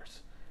Steelers.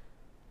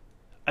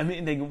 I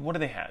mean, what do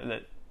they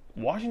have?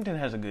 Washington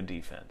has a good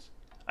defense.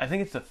 I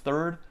think it's the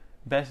 3rd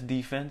best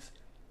defense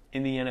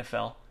in the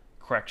NFL.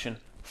 Correction,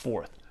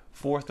 4th.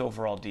 4th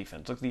overall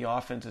defense. Look, the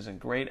offense isn't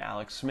great.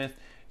 Alex Smith,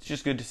 it's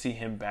just good to see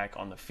him back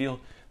on the field.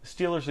 The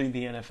Steelers lead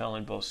the NFL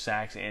in both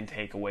sacks and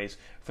takeaways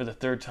for the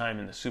 3rd time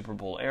in the Super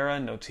Bowl era.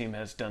 No team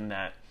has done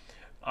that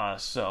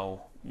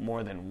so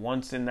more than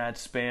once in that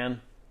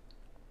span.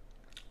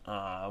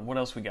 What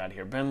else we got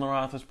here? Ben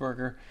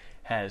Roethlisberger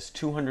has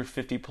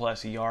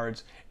 250-plus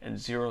yards and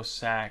 0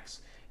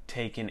 sacks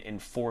taken in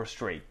 4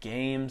 straight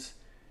games.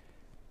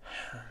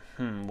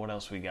 What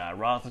else we got?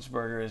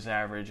 Roethlisberger has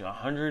averaged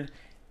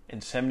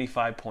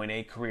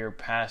 175.8 career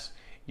pass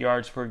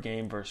yards per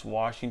game versus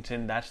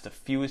Washington. That's the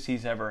fewest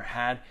he's ever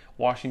had.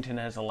 Washington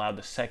has allowed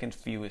the 2nd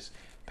fewest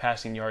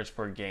passing yards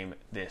per game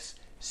this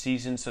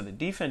season. So the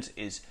defense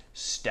is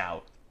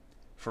stout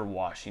for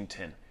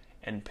Washington.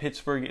 And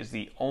Pittsburgh is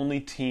the only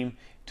team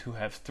to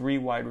have 3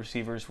 wide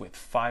receivers with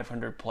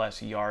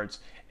 500-plus yards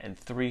and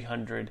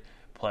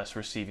 300-plus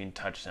receiving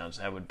touchdowns.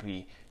 That would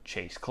be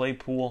Chase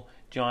Claypool,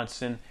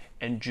 Johnson,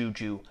 and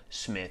Juju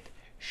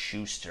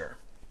Smith-Schuster.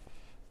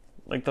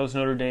 Like those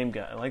Notre Dame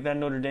guys. Like that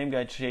Notre Dame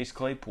guy, Chase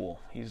Claypool.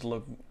 He's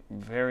looked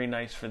very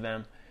nice for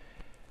them.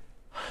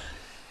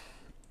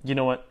 You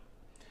know what?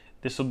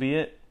 This will be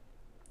it.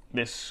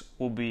 This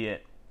will be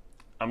it.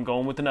 I'm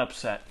going with an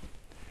upset.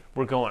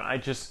 We're going.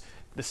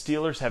 The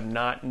Steelers have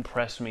not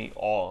impressed me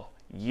all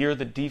year.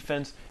 The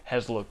defense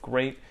has looked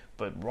great,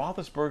 but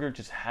Roethlisberger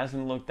just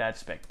hasn't looked that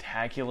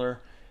spectacular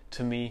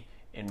to me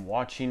in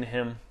watching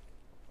him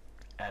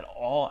at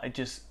all.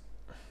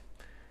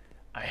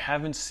 I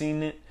haven't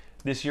seen it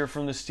this year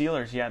from the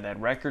Steelers. Yeah,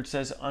 that record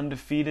says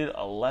undefeated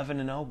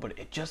 11-0, but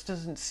it just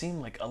doesn't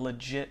seem like a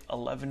legit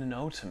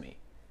 11-0 to me.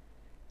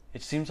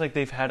 It seems like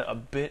they've had a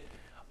bit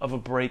of a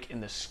break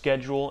in the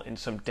schedule in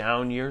some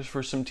down years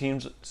for some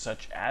teams,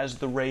 such as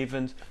the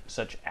Ravens,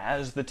 such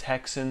as the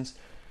Texans.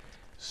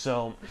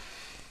 So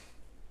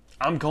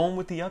I'm going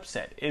with the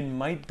upset. It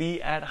might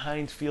be at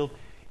Heinz Field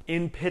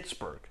in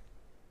Pittsburgh,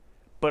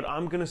 but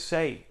I'm going to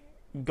say,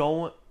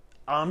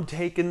 I'm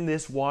taking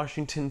this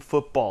Washington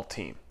football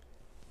team.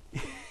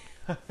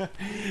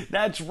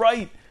 That's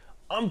right.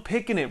 I'm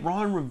picking it.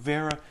 Ron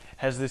Rivera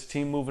has this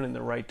team moving in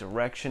the right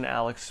direction.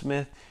 Alex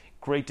Smith,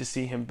 great to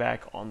see him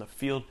back on the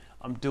field.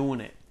 I'm doing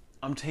it.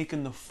 I'm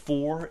taking the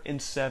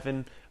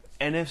 4-7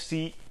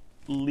 NFC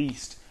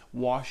least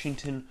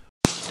Washington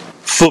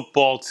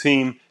football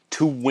team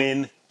to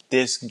win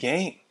this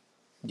game.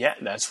 Yeah,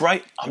 that's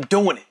right. I'm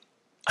doing it.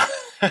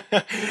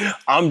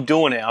 I'm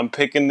doing it. I'm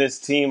picking this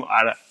team.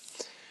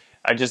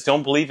 I just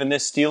don't believe in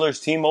this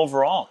Steelers team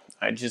overall.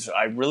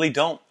 I really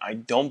don't. I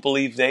don't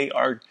believe they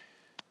are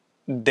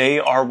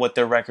what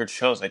their record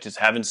shows. I just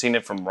haven't seen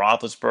it from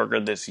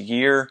Roethlisberger this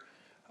year.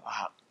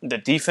 The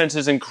defense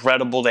is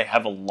incredible. They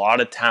have a lot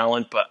of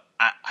talent, but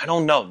I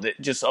don't know.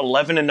 Just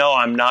 11-0,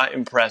 I'm not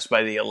impressed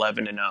by the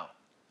 11-0.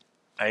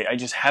 I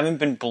just haven't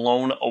been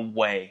blown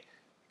away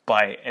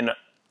by, and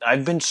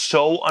I've been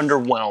so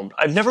underwhelmed.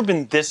 I've never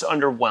been this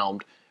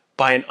underwhelmed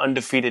by an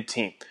undefeated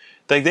team.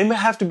 Like, they may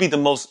have to be the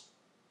most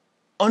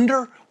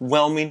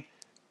underwhelming,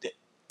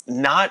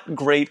 not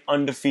great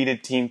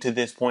undefeated team to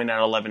this point at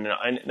 11-0.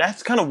 And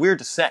that's kind of weird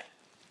to say,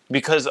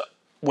 because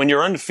when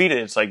you're undefeated,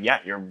 it's like, yeah,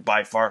 you're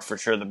by far for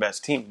sure the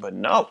best team. But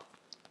no,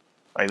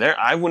 like,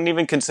 I wouldn't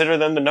even consider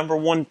them the number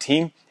one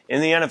team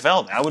in the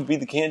NFL. That would be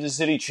the Kansas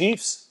City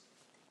Chiefs.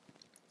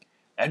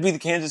 That'd be the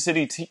Kansas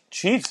City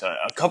Chiefs.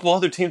 A couple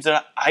other teams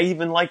that I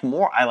even like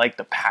more. I like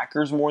the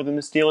Packers more than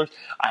the Steelers.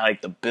 I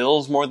like the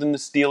Bills more than the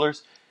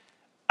Steelers.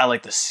 I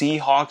like the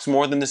Seahawks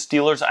more than the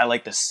Steelers. I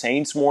like the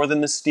Saints more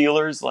than the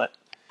Steelers.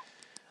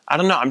 I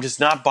don't know. I'm just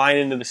not buying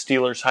into the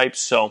Steelers hype,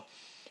 so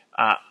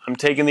I'm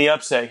taking the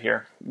upset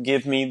here.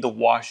 Give me the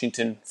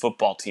Washington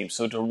football team.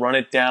 So to run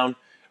it down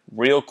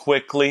real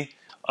quickly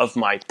of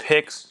my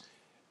picks,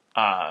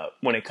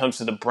 when it comes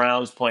to the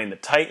Browns playing the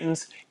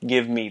Titans,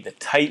 give me the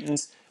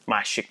Titans.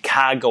 My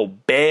Chicago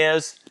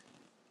Bears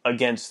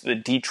against the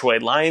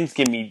Detroit Lions,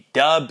 give me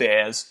the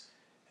Bears.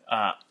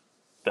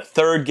 The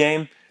third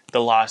game, the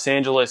Los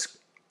Angeles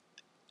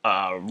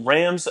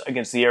Rams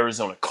against the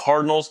Arizona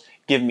Cardinals,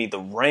 give me the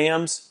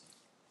Rams.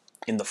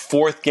 In the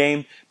fourth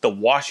game, the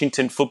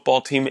Washington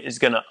football team is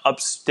going to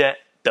upset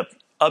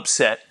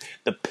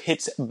the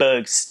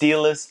Pittsburgh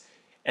Steelers.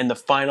 And the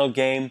final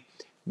game,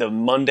 the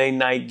Monday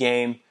night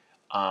game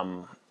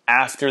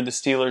after the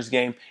Steelers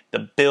game, the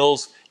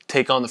Bills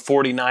take on the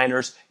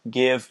 49ers.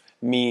 Give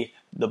me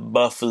the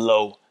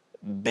Buffalo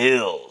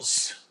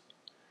Bills.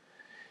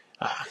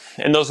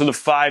 And those are the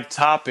 5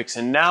 topics.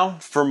 And now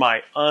for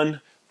my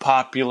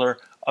unpopular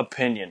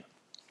opinion.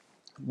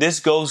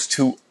 This goes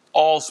to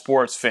all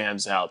sports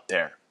fans out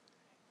there.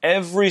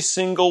 Every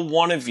single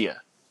one of you.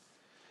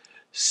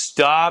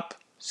 Stop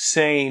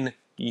saying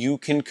you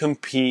can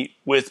compete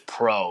with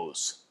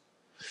pros.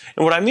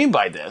 And what I mean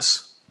by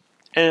this,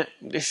 and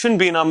it shouldn't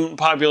be an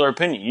unpopular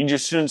opinion. You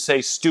just shouldn't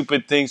say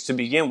stupid things to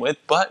begin with.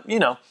 But,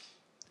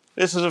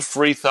 this is a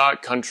free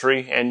thought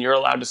country, and you're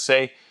allowed to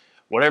say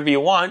whatever you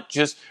want.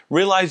 Just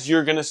realize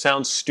you're going to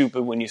sound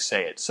stupid when you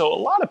say it. So a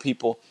lot of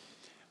people,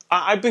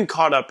 I've been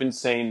caught up in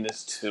saying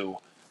this to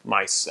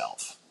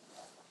myself.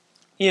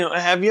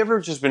 Have you ever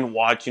just been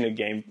watching a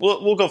game?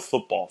 We'll go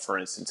football, for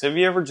instance. Have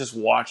you ever just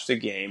watched a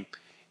game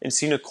and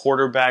seen a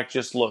quarterback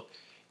just look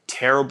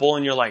terrible,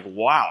 and you're like,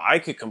 wow, I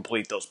could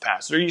complete those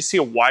passes? Or you see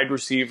a wide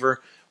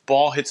receiver,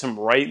 ball hits him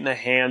right in the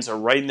hands or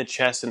right in the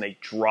chest, and they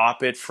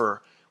drop it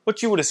for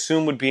what you would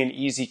assume would be an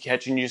easy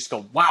catch, and you just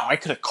go, wow, I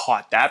could have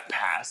caught that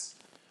pass.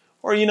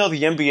 Or, the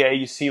NBA,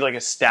 you see like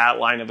a stat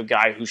line of a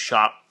guy who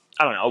shot,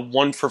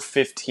 1 for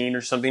 15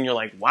 or something. You're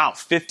like, wow,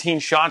 15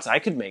 shots, I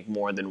could make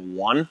more than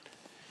one.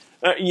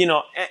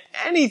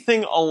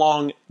 Anything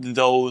along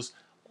those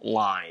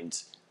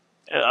lines.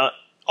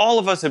 All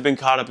of us have been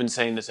caught up in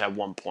saying this at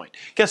one point.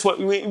 Guess what?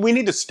 We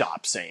need to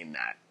stop saying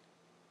that.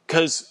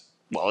 Because,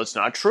 it's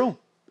not true.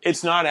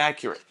 It's not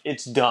accurate.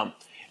 It's dumb.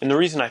 And the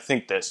reason I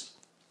think this,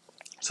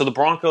 so the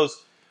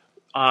Broncos,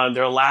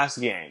 their last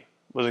game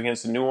was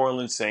against the New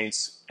Orleans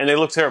Saints, and they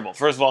looked terrible.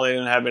 First of all, they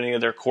didn't have any of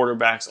their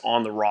quarterbacks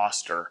on the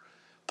roster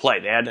play.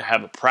 They had to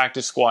have a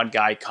practice squad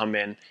guy come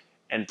in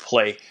and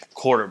play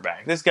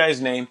quarterback. This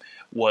guy's name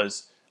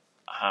was,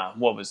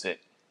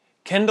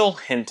 Kendall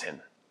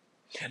Hinton.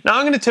 Now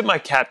I'm going to tip my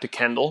cap to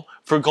Kendall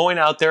for going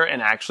out there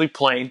and actually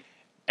playing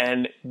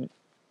and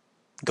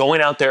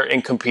going out there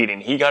and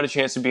competing. He got a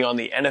chance to be on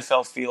the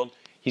NFL field.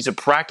 He's a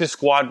practice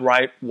squad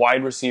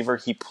wide receiver.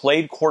 He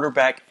played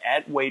quarterback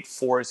at Wake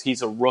Forest.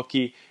 He's a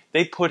rookie.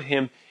 They put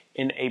him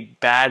in a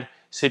bad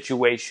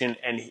situation,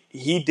 and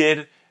he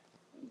did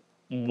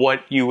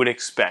what you would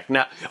expect.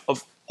 Now,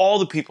 of all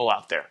the people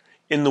out there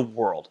in the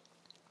world,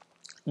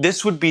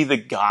 this would be the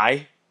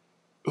guy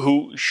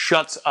who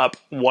shuts up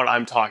what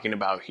I'm talking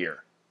about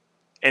here.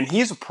 And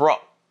he's a pro.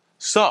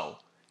 So,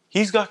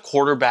 he's got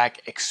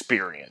quarterback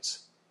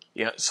experience.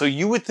 Yeah, so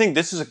you would think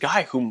this is a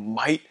guy who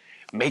might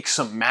make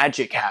some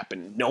magic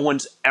happen. No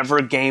one's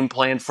ever game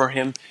planned for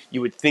him.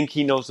 You would think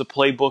he knows the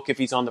playbook if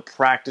he's on the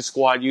practice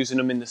squad using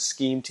him in the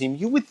scheme team.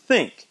 You would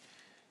think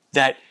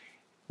that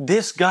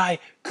this guy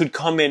could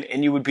come in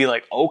and you would be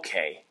like,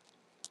 okay,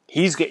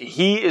 he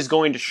is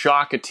going to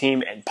shock a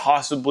team and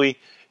possibly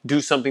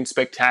do something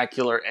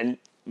spectacular and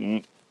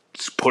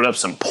put up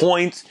some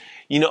points,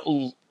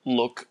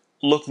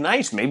 look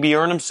nice. Maybe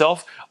earn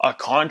himself a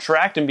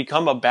contract and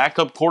become a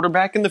backup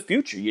quarterback in the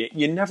future.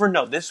 You never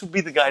know. This would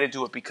be the guy to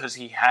do it because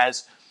he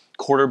has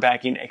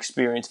quarterbacking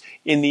experience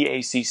in the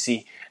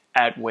ACC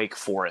at Wake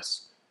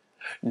Forest.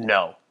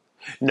 No,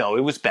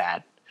 it was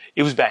bad.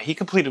 It was bad. He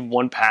completed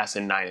 1 pass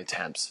in 9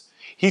 attempts.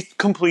 He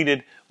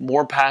completed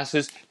more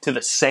passes to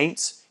the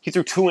Saints. He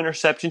threw 2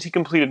 interceptions. He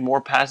completed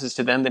more passes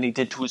to them than he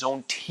did to his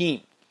own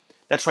team.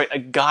 That's right, a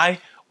guy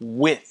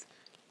with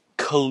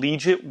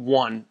Collegiate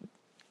 1,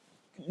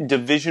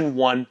 Division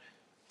 1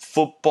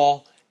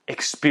 football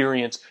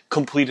experience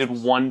completed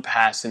 1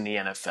 pass in the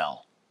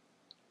NFL.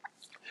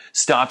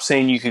 Stop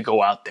saying you could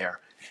go out there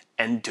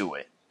and do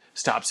it.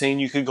 Stop saying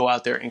you could go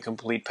out there and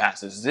complete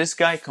passes. This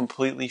guy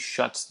completely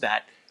shuts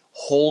that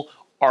whole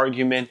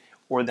argument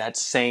or that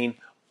saying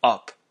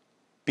up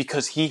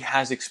because he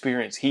has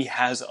experience, he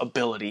has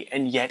ability,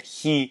 and yet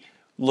he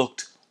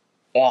looked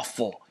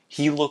awful.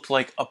 He looked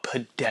like a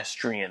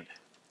pedestrian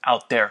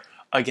out there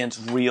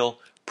against real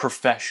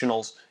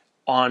professionals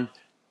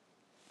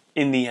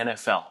in the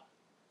NFL.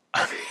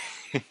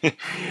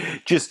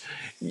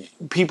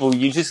 People,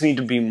 you just need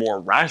to be more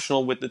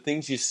rational with the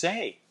things you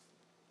say.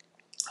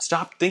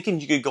 Stop thinking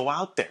you could go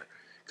out there.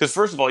 Because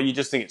first of all, you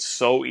just think it's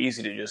so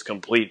easy to just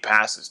complete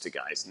passes to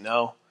guys.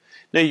 No,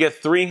 you got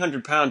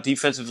 300-pound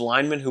defensive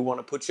linemen who want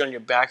to put you on your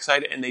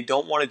backside, and they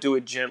don't want to do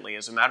it gently.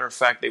 As a matter of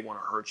fact, they want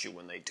to hurt you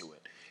when they do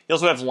it. You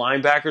also have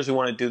linebackers who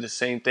want to do the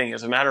same thing.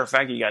 As a matter of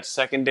fact, you got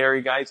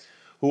secondary guys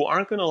who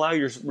aren't going to allow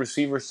your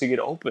receivers to get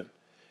open.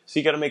 So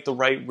you got to make the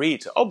right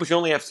reads. Oh, but you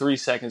only have 3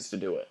 seconds to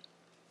do it.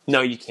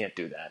 No, you can't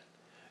do that.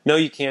 No,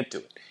 you can't do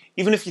it.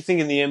 Even if you think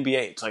in the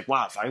NBA, it's like,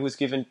 wow, if I was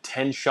given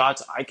 10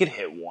 shots, I could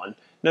hit 1.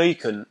 No, you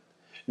couldn't.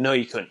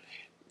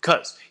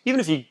 Because even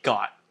if you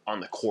got on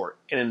the court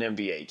in an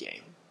NBA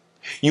game,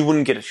 you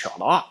wouldn't get a shot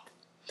off.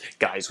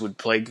 Guys would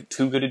play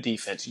too good a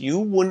defense. You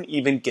wouldn't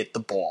even get the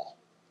ball.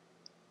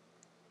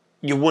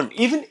 You wouldn't.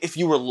 Even if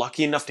you were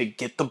lucky enough to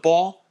get the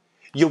ball,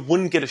 you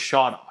wouldn't get a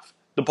shot off.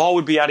 The ball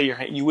would be out of your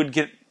hand.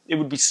 It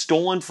would be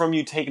stolen from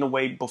you, taken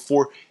away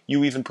before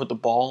you even put the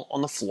ball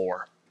on the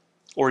floor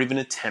or even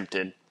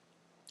attempted.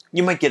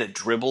 You might get a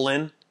dribble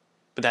in,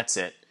 but that's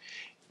it.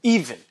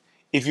 Even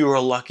if you were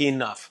lucky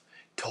enough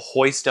to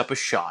hoist up a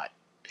shot,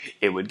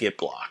 it would get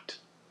blocked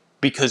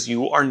because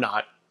you are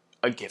not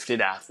a gifted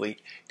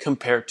athlete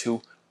compared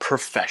to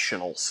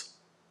professionals.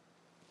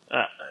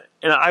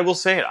 And I will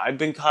say it, I've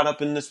been caught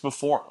up in this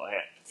before.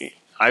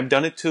 I've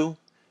done it too.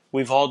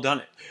 We've all done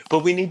it.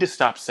 But we need to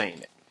stop saying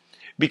it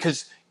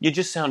because you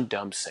just sound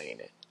dumb saying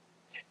it.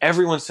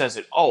 Everyone says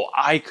it. Oh,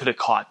 I could have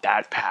caught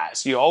that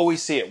pass. You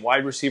always see it.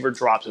 Wide receiver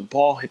drops a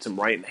ball, hits him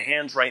right in the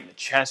hands, right in the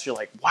chest. You're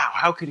like, wow,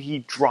 how could he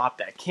drop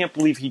that? Can't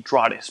believe he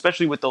dropped it,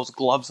 especially with those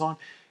gloves on.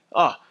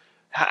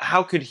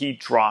 How could he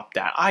drop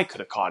that? I could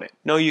have caught it.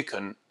 No, you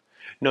couldn't.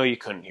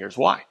 Here's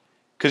why.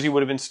 Because you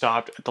would have been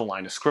stopped at the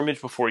line of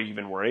scrimmage before you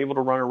even were able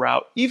to run a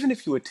route. Even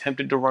if you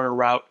attempted to run a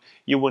route,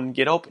 you wouldn't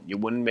get open. You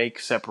wouldn't make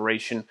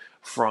separation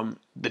from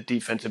the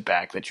defensive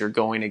back that you're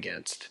going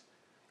against.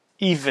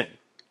 Even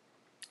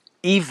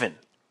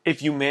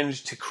if you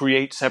managed to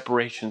create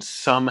separation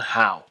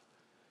somehow,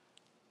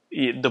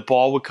 the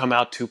ball would come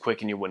out too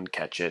quick and you wouldn't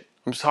catch it.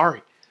 I'm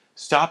sorry.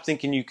 Stop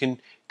thinking you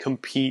can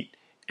compete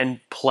and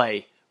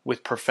play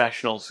with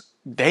professionals.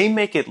 They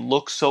make it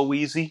look so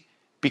easy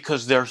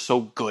because they're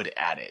so good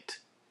at it.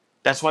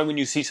 That's why when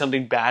you see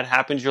something bad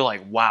happens, you're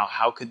like, wow,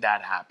 how could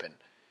that happen?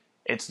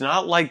 It's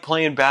not like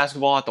playing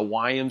basketball at the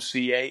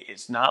YMCA.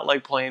 It's not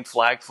like playing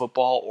flag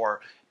football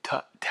or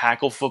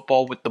tackle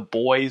football with the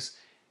boys.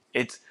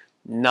 It's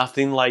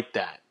nothing like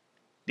that.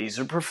 These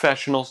are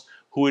professionals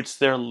who it's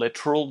their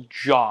literal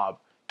job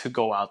to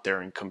go out there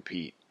and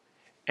compete.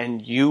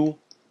 And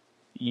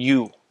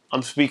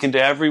I'm speaking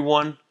to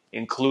everyone,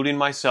 including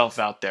myself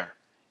out there.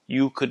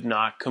 You could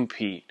not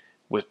compete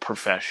with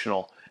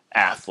professional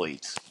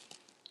athletes.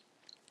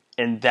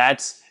 And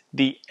that's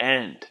the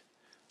end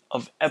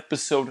of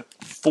episode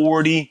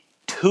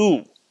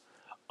 42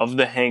 of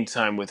the Hang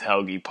Time with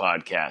Helgi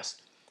podcast.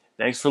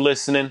 Thanks for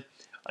listening.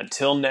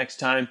 Until next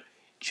time,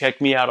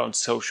 check me out on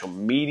social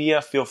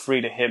media. Feel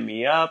free to hit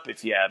me up.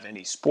 If you have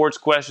any sports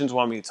questions,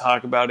 want me to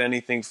talk about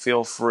anything,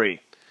 feel free.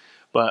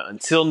 But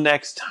until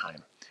next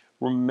time,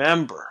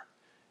 remember,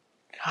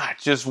 God,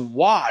 just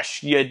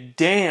wash your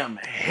damn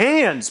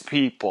hands,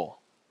 people.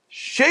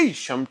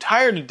 Sheesh, I'm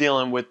tired of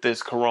dealing with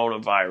this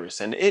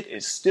coronavirus, and it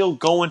is still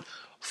going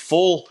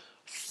full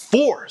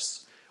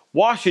force.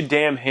 Wash your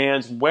damn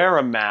hands, wear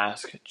a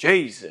mask.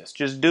 Jesus,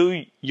 just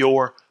do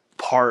your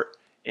part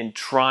in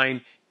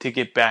trying to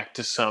get back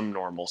to some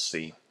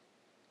normalcy.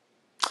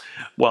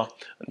 Well,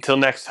 until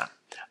next time,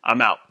 I'm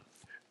out.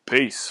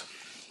 Peace.